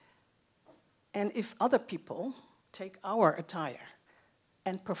 And if other people take our attire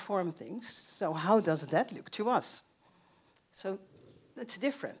and perform things, so how does that look to us? So it's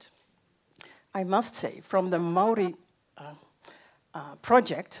different. I must say, from the Maori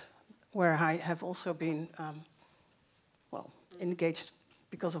project, where I have also been, engaged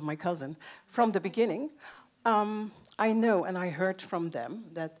because of my cousin, from the beginning, I know and I heard from them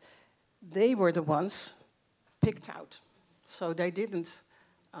that they were the ones picked out. So they didn't,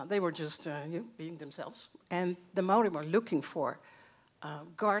 they were just being themselves. And the Maori were looking for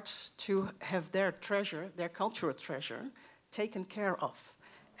guards to have their treasure, their cultural treasure, taken care of.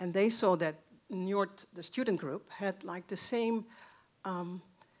 And they saw that the student group had like the same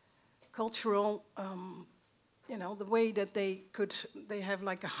cultural, the way that they have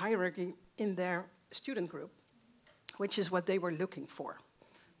like a hierarchy in their student group, which is what they were looking for.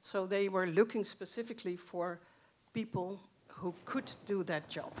 So they were looking specifically for people who could do that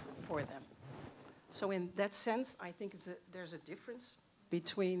job for them. So in that sense, I think there's a difference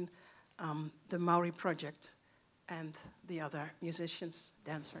between the Maori project and the other musicians,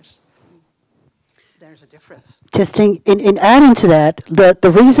 dancers. There's a difference. Just in adding to that,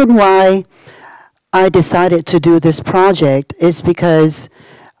 the reason why I decided to do this project is because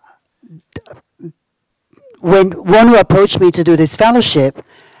when Wonu approached me to do this fellowship,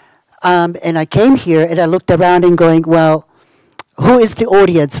 and I came here and I looked around and going, well, who is the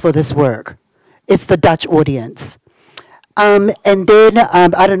audience for this work? It's the Dutch audience. And then,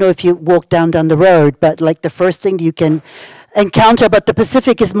 I don't know if you walk down the road, but like the first thing you can encounter about the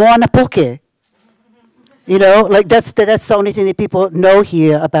Pacific is moana poke. You know, like that's the only thing that people know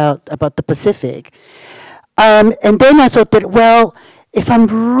here about the Pacific. And then I thought that, well, if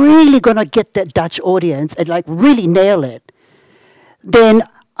I'm really going to get that Dutch audience and like really nail it, then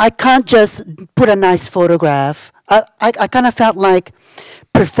I can't just put a nice photograph. I kind of felt like,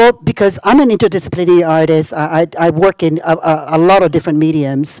 because I'm an interdisciplinary artist, I work in a lot of different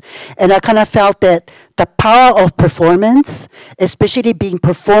mediums, and I kind of felt that the power of performance, especially being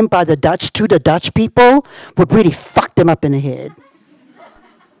performed by the Dutch to the Dutch people, would really fuck them up in the head.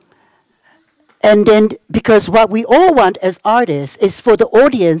 And then, because what we all want as artists is for the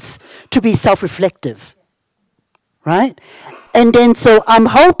audience to be self-reflective, right? And then, so I'm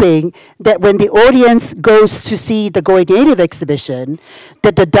hoping that when the audience goes to see the Going Native exhibition,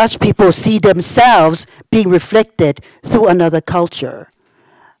 that the Dutch people see themselves being reflected through another culture.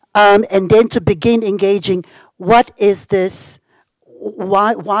 And then to begin engaging, what is this?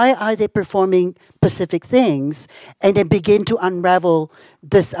 Why are they performing Pacific things? And then begin to unravel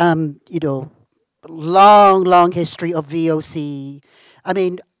this, long history of VOC. I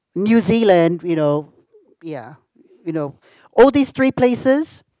mean, New Zealand, all these 3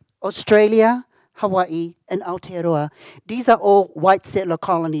 places, Australia, Hawaii, and Aotearoa, these are all white settler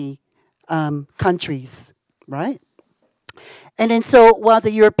colony countries, right? And then so while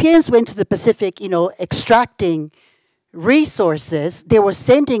the Europeans went to the Pacific, extracting resources, they were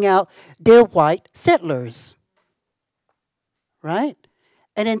sending out their white settlers, right?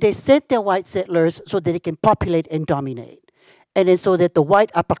 And then they sent their white settlers so that they can populate and dominate. And then so that the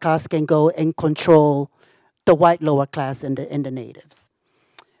white upper class can go and control the white lower class and the natives.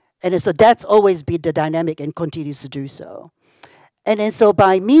 And then so that's always been the dynamic and continues to do so. And then so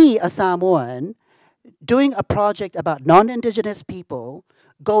by me, a Samoan, doing a project about non-indigenous people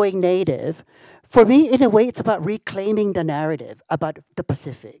going native, for me, in a way, it's about reclaiming the narrative about the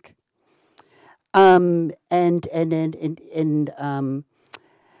Pacific. And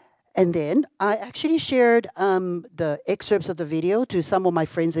then I actually shared the excerpts of the video to some of my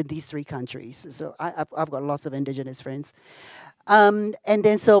friends in these 3 countries. So I've got lots of indigenous friends. And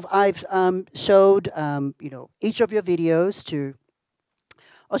then so I've showed each of your videos to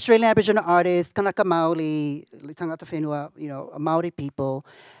Australian Aboriginal artists, Kanaka Maoli, Tangata Whenua, Maori people.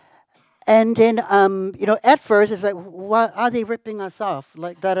 And then, at first it's like, why are they ripping us off?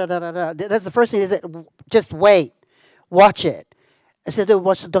 Like, da-da-da-da-da. That's the first thing, is that just wait, watch it. I said to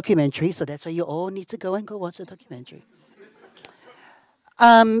watch the documentary, so that's why you all need to go watch the documentary.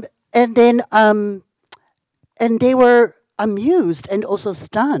 And they were amused and also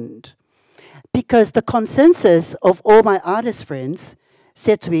stunned, because the consensus of all my artist friends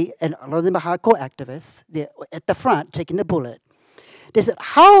said to me, and a lot of them are hardcore activists, they're at the front taking the bullet. They said,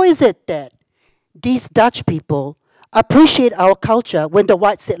 how is it that these Dutch people appreciate our culture when the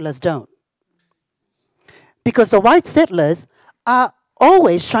white settlers don't? Because the white settlers are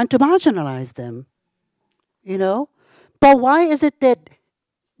always trying to marginalize them, you know? But why is it that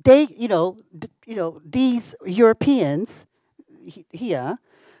they, these Europeans here,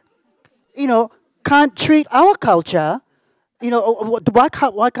 can't treat our culture, why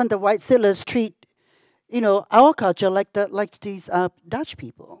can't the white settlers treat, our culture like these Dutch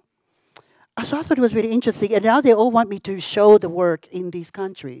people? So I thought it was really interesting, and now they all want me to show the work in these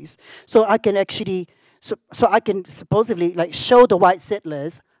countries, so I can actually, so I can supposedly show the white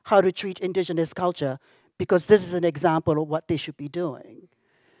settlers how to treat indigenous culture, because this is an example of what they should be doing.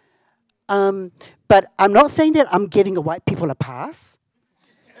 But I'm not saying that I'm giving the white people a pass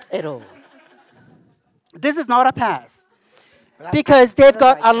at all. This is not a pass, because they've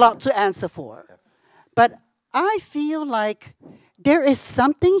got a lot to answer for. But I feel like there is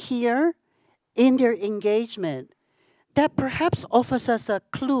something here in their engagement that perhaps offers us a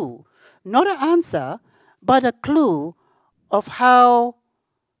clue, not an answer, but a clue of how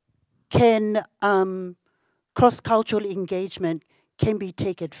can cross-cultural engagement can be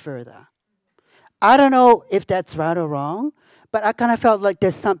taken further. I don't know if that's right or wrong, but I kind of felt like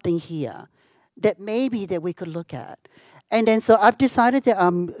there's something here that maybe that we could look at. And then so I've decided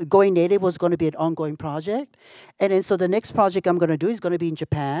that Going Native was going to be an ongoing project. And then so the next project I'm going to do is going to be in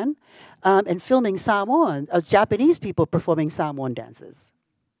Japan and filming Samoan, Japanese people performing Samoan dances.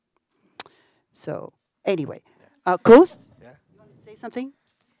 So anyway, Koos, you want to say something?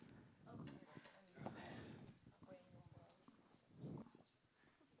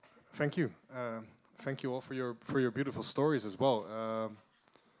 Thank you. Thank you all for your beautiful stories as well.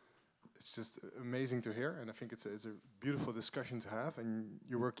 It's just amazing to hear, and I think it's a beautiful discussion to have. And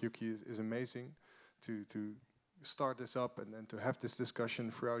your work, Yuki, is amazing to start this up and to have this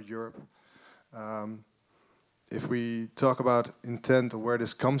discussion throughout Europe. If we talk about intent or where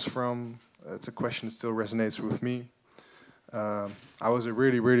this comes from, it's a question that still resonates with me. I was a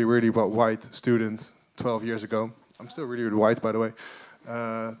really white student 12 years ago. I'm still really white, by the way.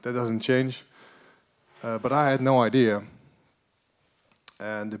 That doesn't change. But I had no idea.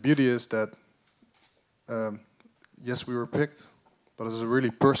 And the beauty is that, yes, we were picked, but it was a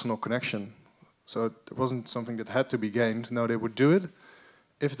really personal connection. So it wasn't something that had to be gained. No, they would do it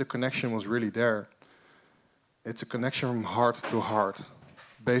if the connection was really there. It's a connection from heart to heart,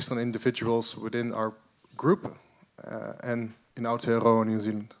 based on individuals within our group and in Aotearoa, New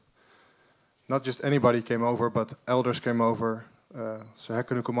Zealand. Not just anybody came over, but elders came over. So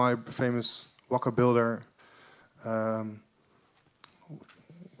Hekanukumai, famous waka builder,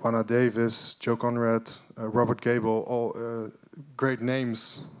 Wana Davis, Joe Conrad, Robert Gable, all great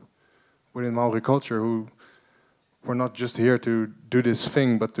names within Maori culture who were not just here to do this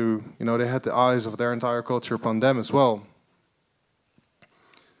thing, but to, they had the eyes of their entire culture upon them as well.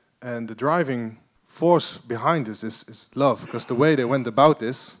 And the driving force behind this is love, because the way they went about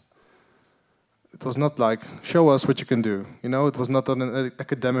this, it was not like, show us what you can do. It was not an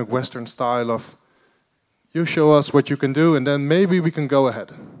academic Western style of, you show us what you can do, and then maybe we can go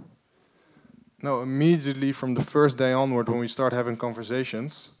ahead. No, immediately from the first day onward, when we start having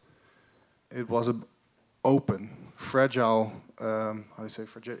conversations, it was an open, fragile, how do you say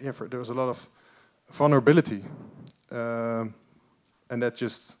fragile? Yeah, there was a lot of vulnerability. And that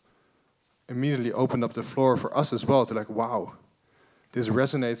just immediately opened up the floor for us as well to wow, this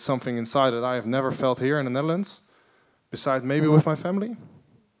resonates something inside that I have never felt here in the Netherlands, besides maybe with my family.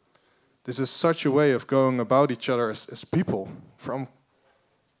 This is such a way of going about each other as people from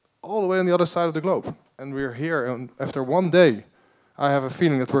all the way on the other side of the globe. And we're here, and after one day, I have a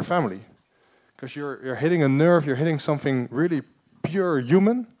feeling that we're family. Because you're hitting a nerve, you're hitting something really pure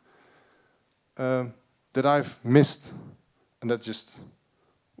human that I've missed. And that just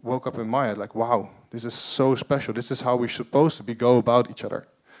woke up in my head wow, this is so special. This is how we're supposed to go about each other.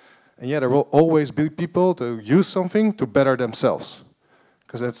 And yeah, there will always be people to use something to better themselves.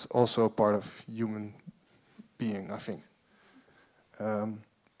 Because that's also a part of human being, I think.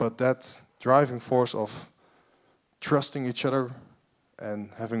 But that driving force of trusting each other and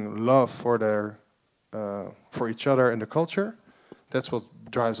having love for each other and the culture, that's what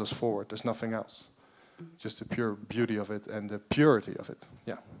drives us forward. There's nothing else. Just the pure beauty of it and the purity of it.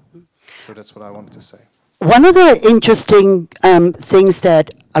 Yeah. So that's what I wanted to say. One of the interesting things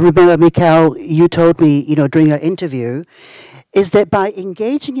that I remember, Michiel, you told me, during our interview, is that by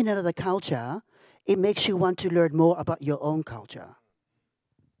engaging in another culture, it makes you want to learn more about your own culture.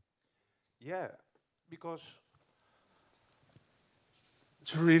 Yeah, because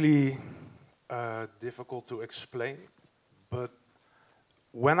it's really difficult to explain, but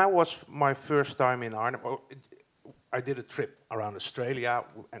when I was my first time in Arnhem, I did a trip around Australia,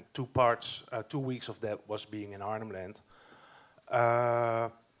 and 2 parts, 2 weeks of that was being in Arnhem Land.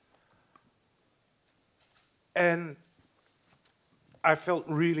 And I felt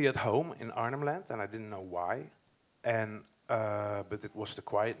really at home in Arnhem Land, and I didn't know why. And but it was the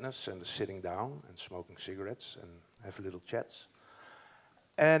quietness and the sitting down and smoking cigarettes and have little chats.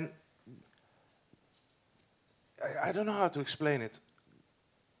 And I don't know how to explain it.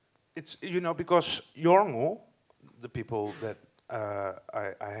 It's, you know, because Yorngu, the people that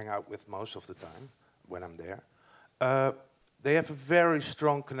I hang out with most of the time when I'm there, they have a very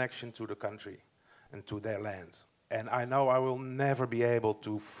strong connection to the country and to their land. And I know I will never be able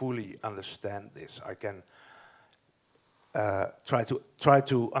to fully understand this. I can try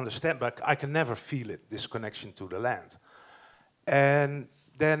to understand, but I can never feel it, this connection to the land. And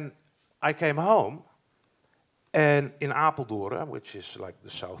then I came home, and in Apeldoorn, which is like the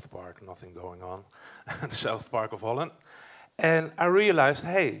South Park, nothing going on, the South Park of Holland, and I realized,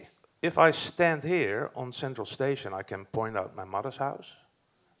 hey, if I stand here on Central Station, I can point out my mother's house,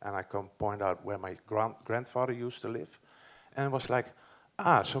 and I can point out where my grandfather used to live, and it was like,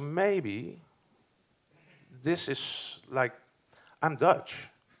 so maybe this is like, I'm Dutch.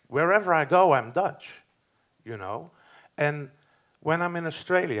 Wherever I go, I'm Dutch, you know? And when I'm in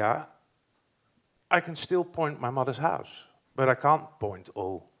Australia, I can still point my mother's house, but I can't point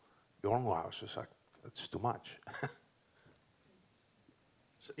all Yorngu houses. It's too much.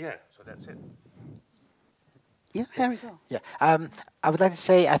 So that's it. Yeah, here we go. Yeah, I would like to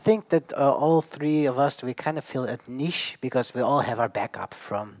say, I think that all three of us, we kind of feel a niche because we all have our backup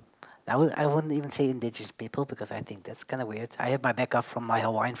from, I wouldn't even say indigenous people because I think that's kind of weird. I have my backup from my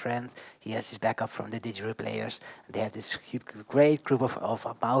Hawaiian friends. He has his backup from the didgeridoo players. They have this great group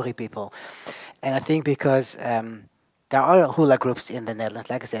of Maori people. And I think because there are hula groups in the Netherlands,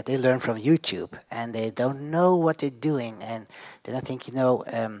 like I said, they learn from YouTube and they don't know what they're doing. And then I think, you know,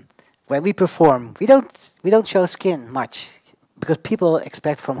 when we perform, we don't show skin much because people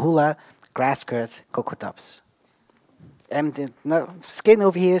expect from hula grass skirts, cocoa tops. And skin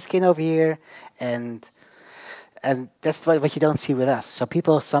over here, and that's what you don't see with us. So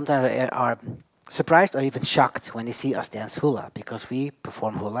people sometimes are surprised or even shocked when they see us dance hula because we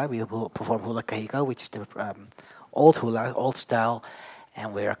perform hula. We perform hula kahiko, which is the old hula, old style,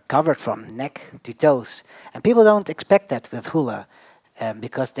 and we're covered from neck to toes. And people don't expect that with hula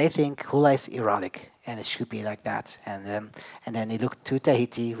because they think hula is erotic and it should be like that. And then they look to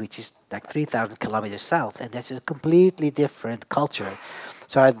Tahiti, which is like 3,000 kilometers south, and that's a completely different culture.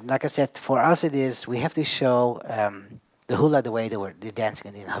 So like I said, for us it is, we have to show the hula the way they're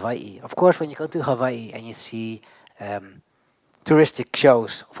dancing in Hawaii. Of course, when you go to Hawaii and you see touristic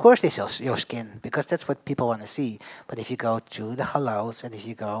shows, of course they show your skin because that's what people want to see. But if you go to the halaus and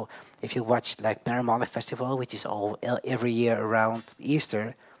if you watch like Merrimana Festival, which is every year around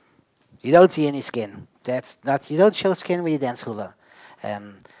Easter, you don't see any skin. You don't show skin when you dance hula.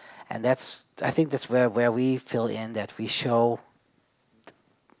 And I think that's where we fill in, that we show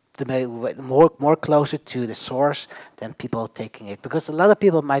more closer to the source than people taking it. Because a lot of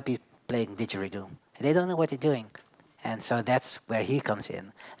people might be playing didgeridoo, and they don't know what they're doing. And so that's where he comes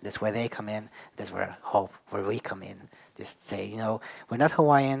in. That's where they come in. That's where we come in. Just say, you know, we're not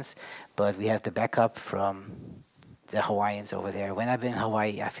Hawaiians, but we have the backup from the Hawaiians over there. When I've been in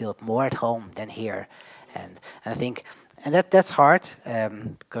Hawaii, I feel more at home than here. And I think, and that's hard,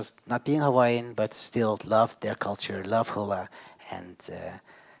 because not being Hawaiian, but still love their culture, love hula, and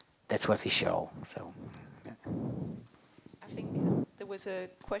that's what we show. So, yeah. I think there was a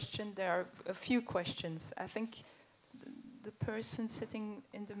question. There are a few questions. I think the person sitting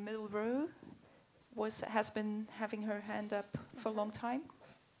in the middle row has been having her hand up for a long time.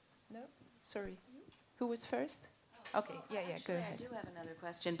 No, sorry. Who was first? Okay, go ahead. I do have another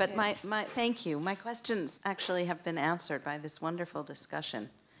question, but thank you. My questions actually have been answered by this wonderful discussion.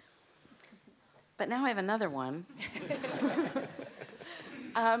 But now I have another one.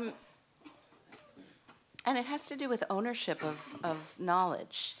 And it has to do with ownership of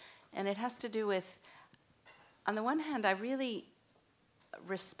knowledge. And it has to do with, on the one hand, I really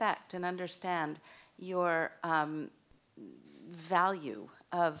respect and understand your value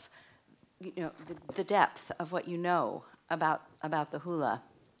of, you know, the depth of what you know about the hula.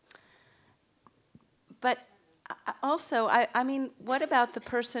 But also, I mean, what about the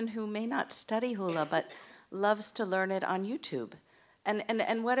person who may not study hula but loves to learn it on YouTube?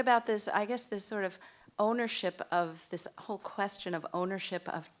 And what about this, I guess, this sort of ownership of, this whole question of ownership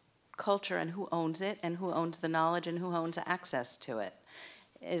of culture and who owns it and who owns the knowledge and who owns access to it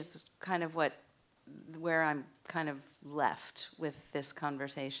is kind of what where I'm kind of left with this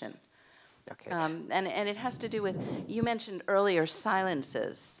conversation. Okay. And it has to do with, you mentioned earlier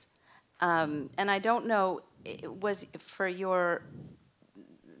silences. And I don't know,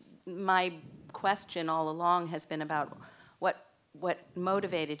 my question all along has been about what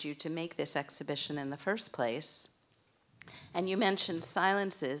motivated you to make this exhibition in the first place. And you mentioned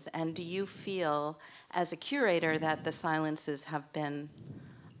silences, and do you feel, as a curator, that the silences have been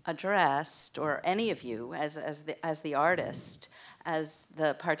addressed, or any of you, as the artist, as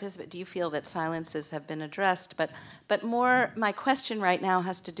the participant, do you feel that silences have been addressed? But more, my question right now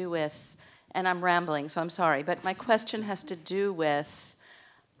has to do with, and I'm rambling, so I'm sorry, but my question has to do with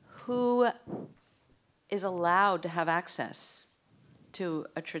who is allowed to have access to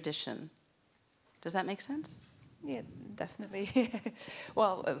a tradition. Does that make sense? Yeah, definitely.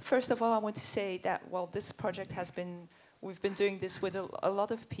 Well, first of all, I want to say that, well, this project we've been doing this with a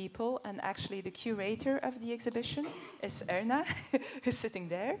lot of people, and actually the curator of the exhibition is Erna, who's sitting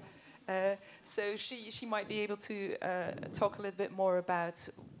there. So she might be able to talk a little bit more about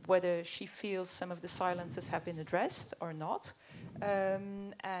whether she feels some of the silences have been addressed or not.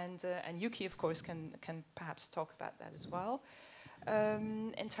 And Yuki, of course, can perhaps talk about that as well.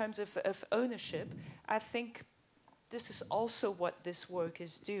 In terms of ownership, I think this is also what this work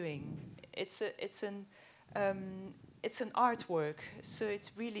is doing. It's an artwork, so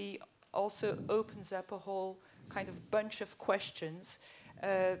it really also opens up a whole kind of bunch of questions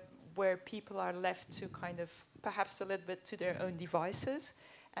where people are left to kind of perhaps a little bit to their own devices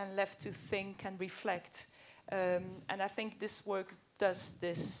and left to think and reflect. And I think this work does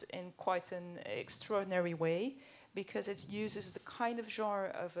this in quite an extraordinary way, because it uses the kind of genre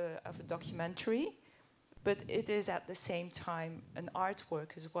of a documentary, but it is at the same time an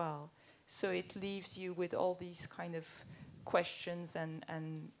artwork as well. So it leaves you with all these kind of questions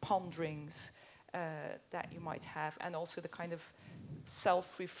and ponderings that you might have, and also the kind of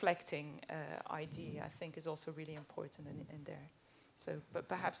self-reflecting idea, I think, is also really important in there. So, but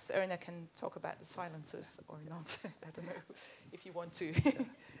perhaps Erna can talk about the silences or not. I don't know if you want to.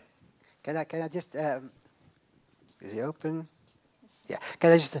 Can I just... is it open? Yeah.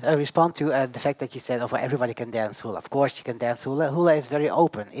 Can I just respond to the fact that you said, oh, everybody can dance hula? Of course you can dance hula. Hula is very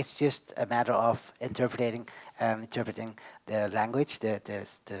open. It's just a matter of interpreting the language,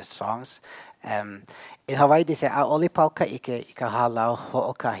 the songs. In Hawaii, they say, "Aoli pauka ike halau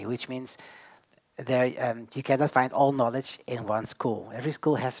ho'okahi," which means there you cannot find all knowledge in one school. Every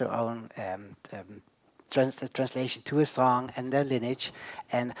school has their own translation to a song and their lineage.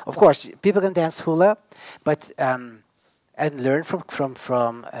 And of course, people can dance hula, but and learn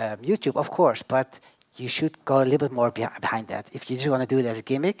from YouTube, of course. But you should go a little bit more behind that. If you just want to do it as a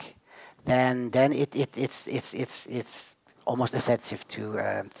gimmick, then it's almost offensive to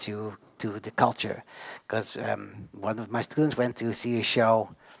the culture. Because one of my students went to see a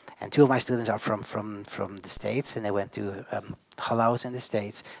show, and two of my students are from the States, and they went to Halaus in the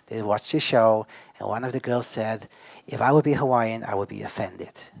States. They watched the show, and one of the girls said, "If I would be Hawaiian, I would be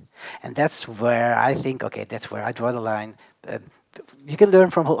offended." And that's where I think, okay, that's where I draw the line. You can learn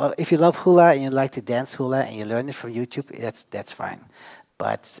from, if you love hula and you like to dance hula and you learn it from YouTube, that's fine.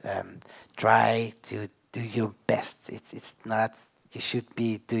 But try to do your best. It's not, you should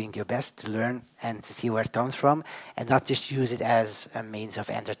be doing your best to learn and to see where it comes from, and not just use it as a means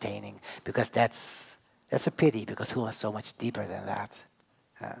of entertaining, because that's a pity, because hula is so much deeper than that.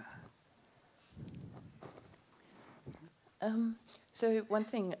 So one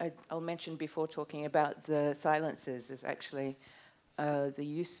thing I'll mention before talking about the silences is actually the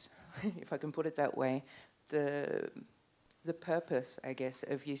use, if I can put it that way, the purpose, I guess,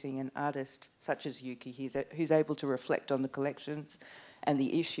 of using an artist such as Yuki, who's able to reflect on the collections and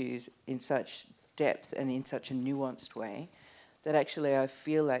the issues in such depth and in such a nuanced way, that actually I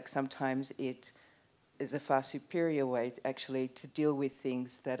feel like sometimes it is a far superior way actually to deal with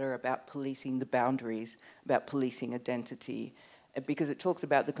things that are about policing the boundaries, about policing identity, because it talks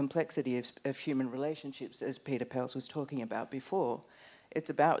about the complexity of human relationships, as Peter Pels was talking about before. It's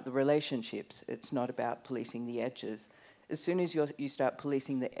about the relationships. It's not about policing the edges. As soon as you start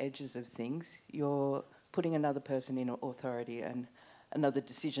policing the edges of things, you're putting another person in authority, and another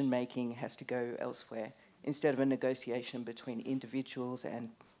decision-making has to go elsewhere, instead of a negotiation between individuals and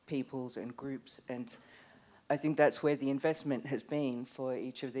peoples and groups. And I think that's where the investment has been for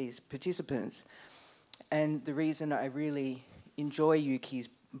each of these participants. And the reason I really enjoy Yuki's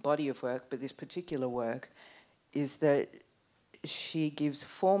body of work, but this particular work, is that she gives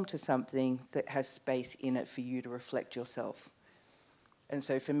form to something that has space in it for you to reflect yourself. And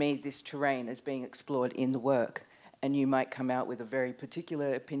so for me, this terrain is being explored in the work. and you might come out with a very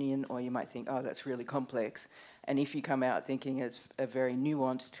particular opinion, or you might think, oh, that's really complex. And if you come out thinking it's a very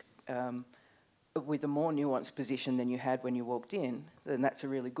nuanced, with a more nuanced position than you had when you walked in, then that's a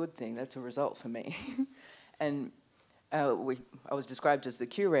really good thing. That's a result for me. And I was described as the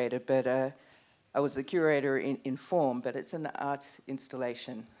curator, but I was the curator in form, but it's an art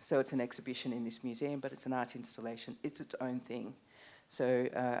installation. So it's an exhibition in this museum, but it's an art installation. It's its own thing. So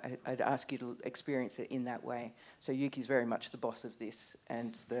I'd ask you to experience it in that way. So Yuki's very much the boss of this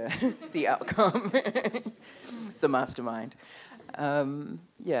and the outcome, the mastermind.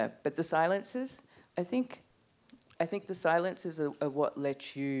 Yeah, but the silences, I think the silences are what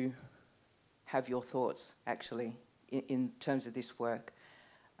let you have your thoughts, actually, in terms of this work.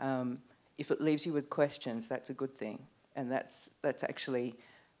 If it leaves you with questions, that's a good thing. And that's actually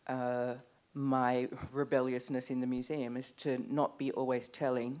my rebelliousness in the museum, is to not be always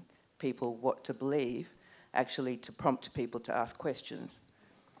telling people what to believe, actually to prompt people to ask questions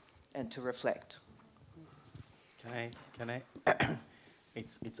and to reflect. Can I?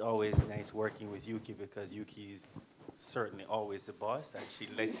 It's always nice working with Yuki, because Yuki is certainly always the boss, and she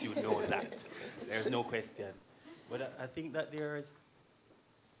lets you know that. There's no question. But I think that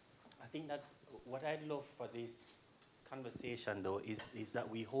what I love for this conversation, though, is that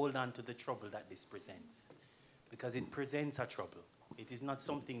we hold on to the trouble that this presents, because it presents a trouble. It is not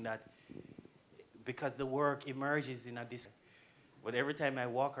something that, because the work emerges in a but every time I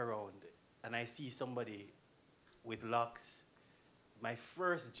walk around and I see somebody with locks, my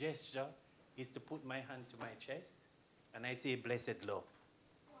first gesture is to put my hand to my chest and I say, blessed love.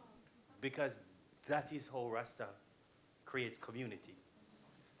 Because that is how Rasta creates community.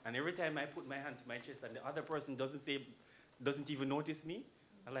 And every time I put my hand to my chest and the other person doesn't even notice me,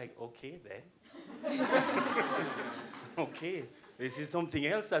 I'm like, okay then. Okay, this is something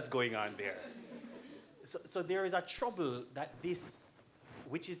else that's going on there. So there is a trouble that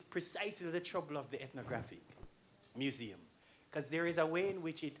which is precisely the trouble of the Ethnographic Museum. Because there is a way in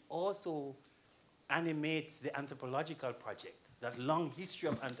which it also animates the anthropological project, that long history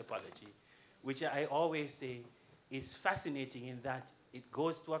of anthropology, which I always say is fascinating in that it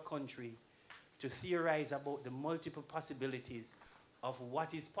goes to a country to theorize about the multiple possibilities of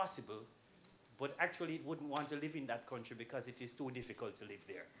what is possible, but actually it wouldn't want to live in that country because it is too difficult to live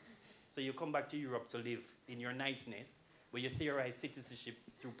there. So you come back to Europe to live in your niceness, where you theorize citizenship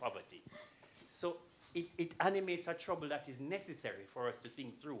through poverty. So it animates a trouble that is necessary for us to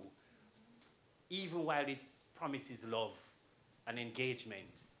think through, even while it promises love and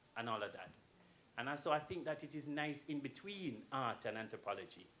engagement and all of that. And so I think that it is nice in between art and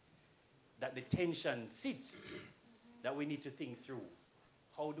anthropology, that the tension sits, that we need to think through.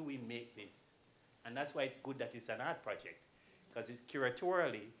 How do we make this? And that's why it's good that it's an art project, because it's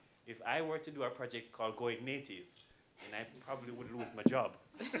curatorially, if I were to do a project called Going Native, then I probably would lose my job.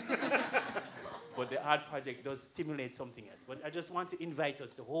 But the art project does stimulate something else. But I just want to invite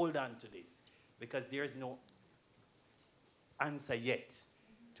us to hold on to this, because there is no answer yet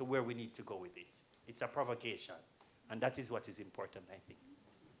to where we need to go with it. It's a provocation, and that is what is important, I think.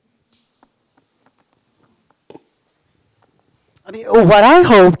 I mean, what I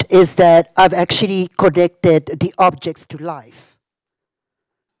hoped is that I've actually connected the objects to life,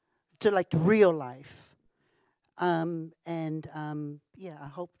 to like real life. Yeah, I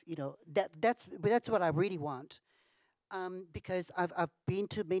hope, that's what I really want. Because I've been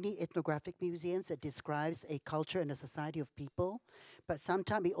to many ethnographic museums that describes a culture and a society of people, but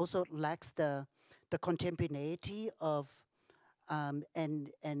sometimes it also lacks the contemporaneity of and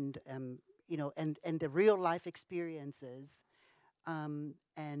the real life experiences,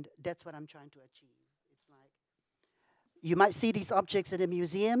 and that's what I'm trying to achieve. It's like you might see these objects in a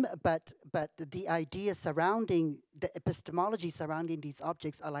museum, but the ideas surrounding the epistemology surrounding these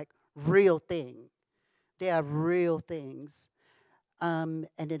objects are like real thing. They are real things. And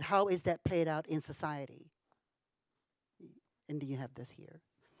then how is that played out in society? And then you have this here.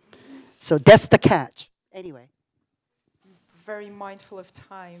 So that's the catch. Anyway. Very mindful of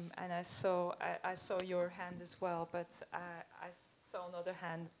time, and I saw your hand as well, but I saw another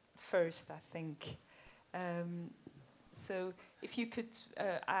hand first, I think. So if you could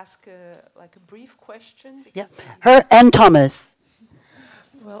ask a brief question. Yeah, her and Thomas.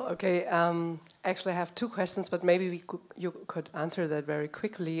 Well, okay. Actually, I have two questions, but maybe you could answer that very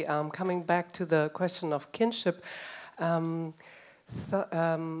quickly. Coming back to the question of kinship, Michiel,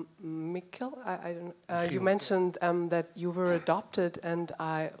 you mentioned that you were adopted, and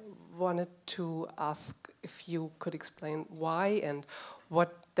I wanted to ask if you could explain why and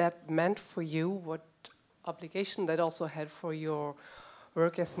what that meant for you, what obligation that also had for your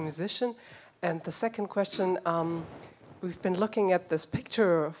work as a musician. And the second question, we've been looking at this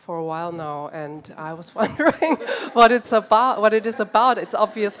picture for a while now, and I was wondering what it's about. What it is about? It's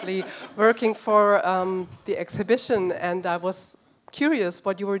obviously working for the exhibition, and I was curious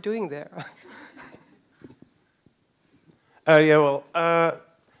what you were doing there. Yeah, well,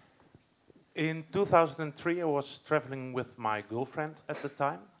 in 2003 I was traveling with my girlfriend at the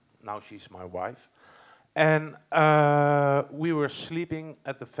time. Now she's my wife. And we were sleeping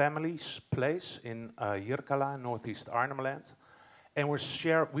at the family's place in Jirkala, northeast Arnhem-land. And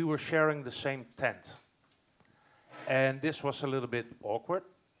we were sharing the same tent. And this was a little bit awkward,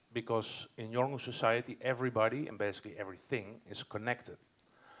 because in Yolngu society, everybody and basically everything is connected.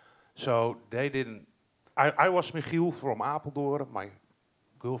 So they didn't... I was Michiel from Apeldoorn, my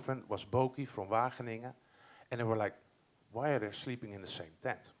girlfriend was Boki from Wageningen. And they were like, why are they sleeping in the same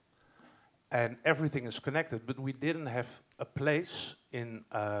tent? And everything is connected, but we didn't have a place in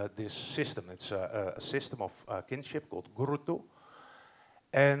this system. It's a system of kinship called Gurutu.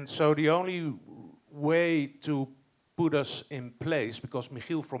 And so the only way to put us in place, because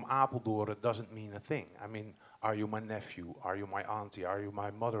Michiel from Apeldoorn doesn't mean a thing. I mean, are you my nephew? Are you my auntie? Are you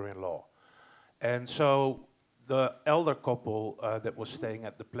my mother-in-law? And so the elder couple that was staying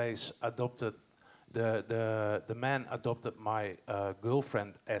at the place adopted, the man adopted my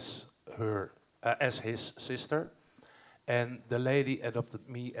girlfriend as his sister, and the lady adopted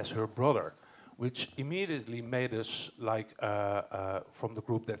me as her brother, which immediately made us like from the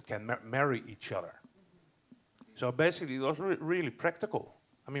group that can marry each other. So basically, it was really practical.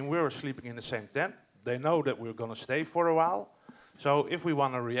 I mean, we were sleeping in the same tent. They know that we're going to stay for a while. So if we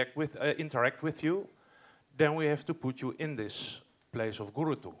want to interact with you, then we have to put you in this place of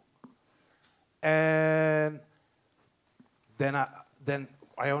Gurutu. And then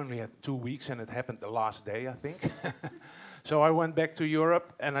I only had 2 weeks, and it happened the last day, I think. So I went back to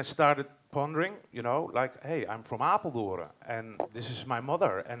Europe, and I started pondering, you know, like, hey, I'm from Apeldoorn, and this is my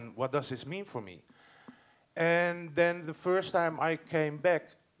mother, and what does this mean for me? And then the first time I came back,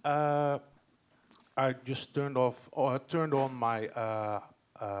 I just turned on my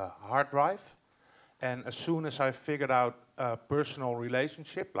hard drive, and as soon as I figured out a personal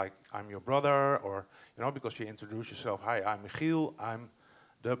relationship, like I'm your brother, or, you know, because you introduce yourself, hi, I'm Michiel, I'm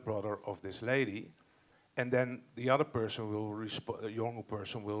the brother of this lady, and then the other person will respond, the younger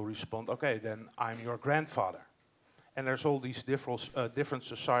person will respond, okay, then I'm your grandfather. And there's all these different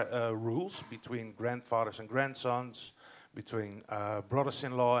rules between grandfathers and grandsons, between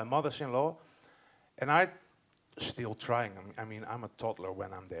brothers-in-law and mothers-in-law. And I'm still trying. I mean, I'm a toddler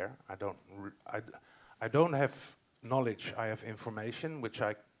when I'm there. I don't have knowledge. I have information which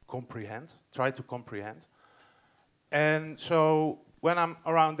I comprehend, try to comprehend. And so when I'm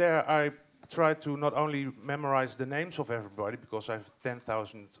around there, I try to not only memorize the names of everybody, because I have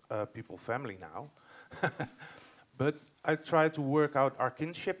 10,000 people family now, but I try to work out our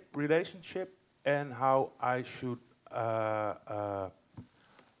kinship relationship and how I should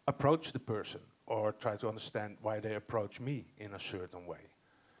approach the person, or try to understand why they approach me in a certain way.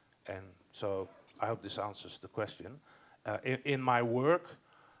 And so I hope this answers the question. In my work,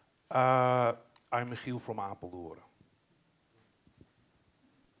 I'm Michiel from Apeldoorn.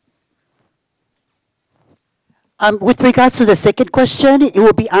 With regards to the second question, it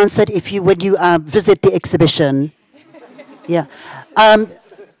will be answered when you visit the exhibition. Yeah.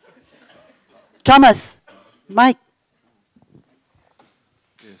 Thomas, Mike.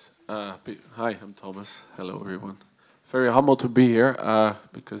 Yes. Hi, I'm Thomas. Hello, everyone. Very humbled to be here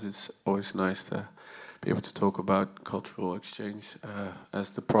because it's always nice to be able to talk about cultural exchange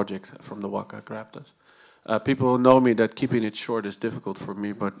as the project from the Waka grabbed us. People know me that keeping it short is difficult for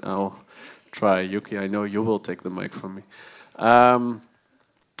me, but I'll try. Yuki, I know you will take the mic from me.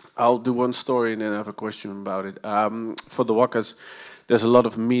 I'll do one story and then I have a question about it. For the Wakas, there's a lot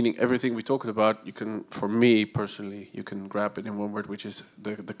of meaning. Everything we talked about, you can, for me personally, you can grab it in one word, which is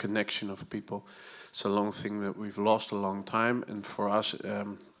the connection of people. It's a long thing that we've lost a long time, and for us,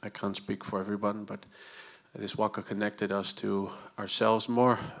 I can't speak for everyone, but this Waka connected us to ourselves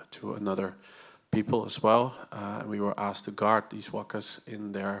more, to another people as well. We were asked to guard these Wakas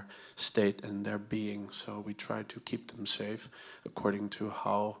in their state and their being, so we tried to keep them safe according to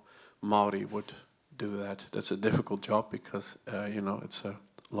how Maori would do that. That's a difficult job because you know, it's a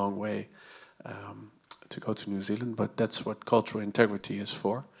long way to go to New Zealand, but that's what cultural integrity is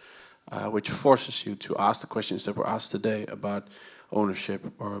for, which forces you to ask the questions that were asked today about ownership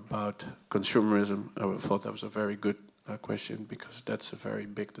or about consumerism. I thought that was a very good question, because that's a very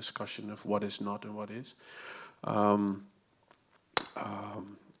big discussion of what is not and what is. And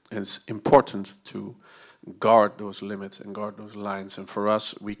it's important to guard those limits and guard those lines. And for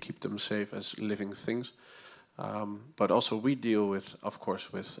us, we keep them safe as living things. But also we deal with, of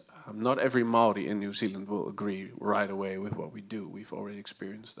course, with not every Maori in New Zealand will agree right away with what we do. We've already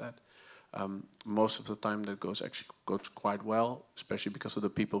experienced that. Most of the time that goes quite well, especially because of the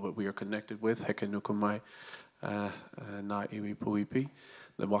people that we are connected with, Heke Nukumai, Na Iwi Puipi,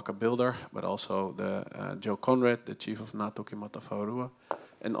 the Waka Builder, but also the Joe Conrad, the chief of Ngātoki Matafaurua,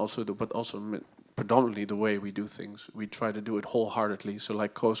 and also predominantly the way we do things. We try to do it wholeheartedly. So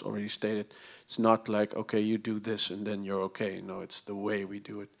like Koos already stated, it's not like, okay, you do this and then you're okay. No, it's the way we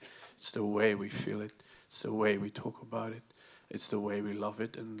do it. It's the way we feel it. It's the way we talk about it. It's the way we love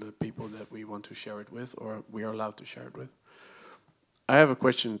it and the people that we want to share it with or we are allowed to share it with. I have a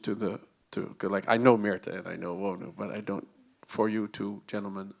question like I know Mirte and I know Wonu, but I don't, for you two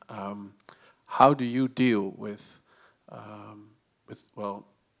gentlemen, how do you deal with well,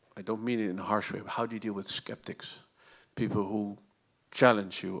 I don't mean it in a harsh way, but how do you deal with skeptics? People who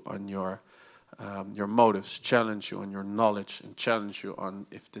challenge you on your motives, challenge you on your knowledge, and challenge you on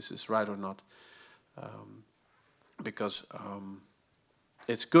if this is right or not. Because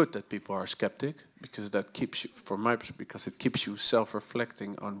it's good that people are skeptic, because that keeps you, because it keeps you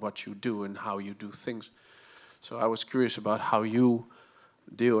self-reflecting on what you do and how you do things. So I was curious about how you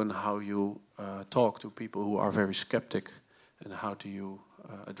deal and how you talk to people who are very skeptic, and how do you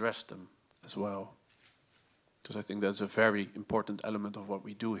address them as well? Because I think that's a very important element of what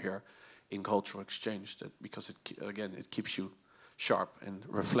we do here in cultural exchange, that because it keeps you sharp and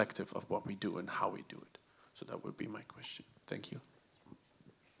reflective of what we do and how we do it. So that would be my question. Thank you.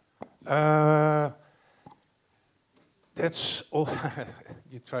 That's all.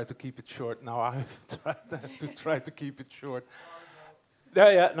 You try to keep it short. Now I have to try to keep it short.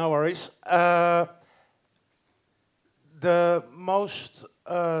 Yeah, no worries. The most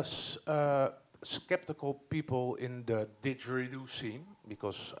skeptical people in the didgeridoo scene,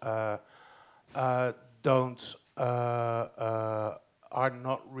 because are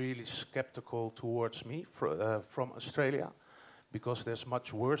not really skeptical towards me from Australia, because there's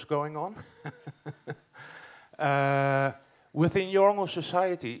much worse going on. Within Yolngu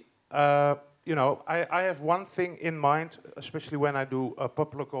society, you know, I have one thing in mind, especially when I do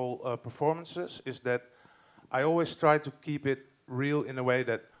public performances, is that I always try to keep it real in a way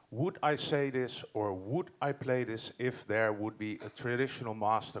that would I say this or would I play this if there would be a traditional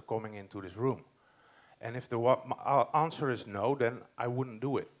master coming into this room? And if the answer is no, then I wouldn't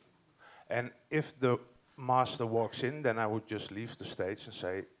do it. And if the master walks in, then I would just leave the stage and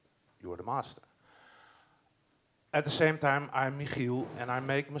say, you're the master. At the same time, I'm Michiel and I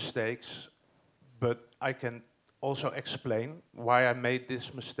make mistakes, but I can also explain why I made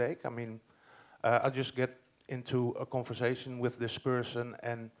this mistake. I mean, I just get into a conversation with this person,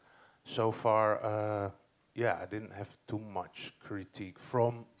 and so far, yeah, I didn't have too much critique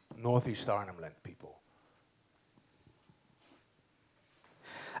from Northeast Arnhem Land people.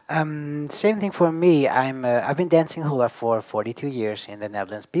 Same thing for me. I've been dancing hula for 42 years in the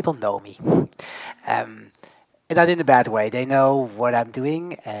Netherlands. People know me, and not in a bad way. They know what I'm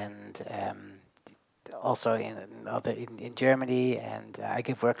doing, and also in Germany, and I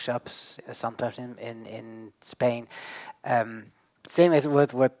give workshops sometimes in Spain. Same as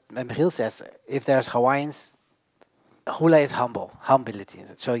what Michiel says. If there's Hawaiians, hula is humility.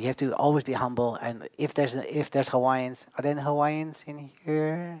 So you have to always be humble. And if there's Hawaiians, are there any Hawaiians in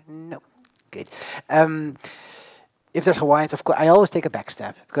here? No, good. If there's Hawaiians, of course, I always take a back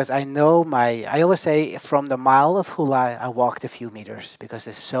step, because I know I always say from the mile of hula, I walked a few meters, because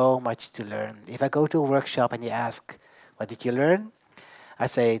there's so much to learn. If I go to a workshop and you ask, what did you learn? I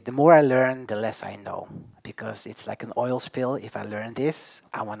say, the more I learn, the less I know, because it's like an oil spill. If I learn this,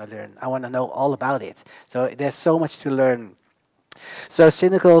 I want to know all about it. So there's so much to learn. So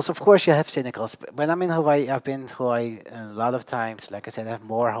cynicals, of course you have cynicals. When I'm in Hawaii, I've been to Hawaii a lot of times. Like I said, I have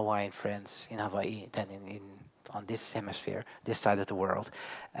more Hawaiian friends in Hawaii than on this hemisphere, this side of the world.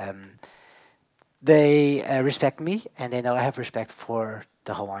 They respect me, and they know I have respect for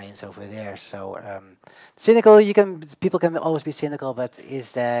the Hawaiians over there. So cynical, people can always be cynical, but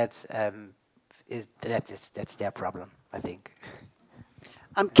that's their problem, I think.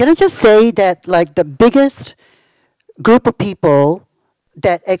 Can I just say that, like, the biggest group of people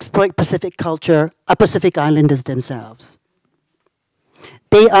that exploit Pacific culture are Pacific Islanders themselves.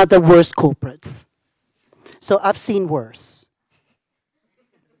 They are the worst culprits. So I've seen worse.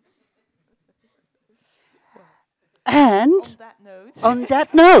 And on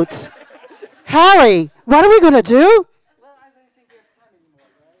that note, Harry, what are we going to do? Well, I don't think we have time anymore,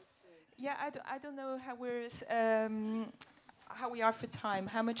 right? Yeah, I don't know how we are for time.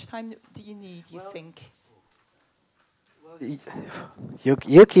 How much time do you need, you think?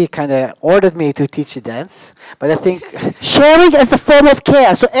 Yuki kind of ordered me to teach a dance, but I think sharing is a form of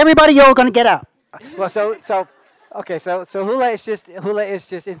care. So everybody, you're gonna get up. well, okay, so hula is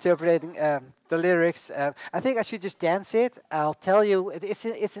just interpreting the lyrics. I think I should just dance it. I'll tell you, it's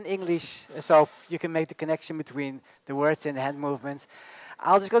in English, so you can make the connection between the words and the hand movements.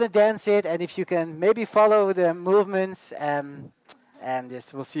 I'll just gonna dance it, and if you can maybe follow the movements, and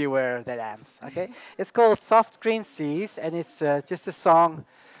yes, we'll see where that ends. Okay, it's called Soft Green Seas, and it's just a song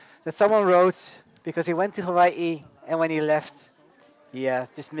that someone wrote because he went to Hawaii, and when he left, he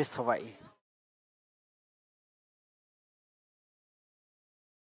just missed Hawaii.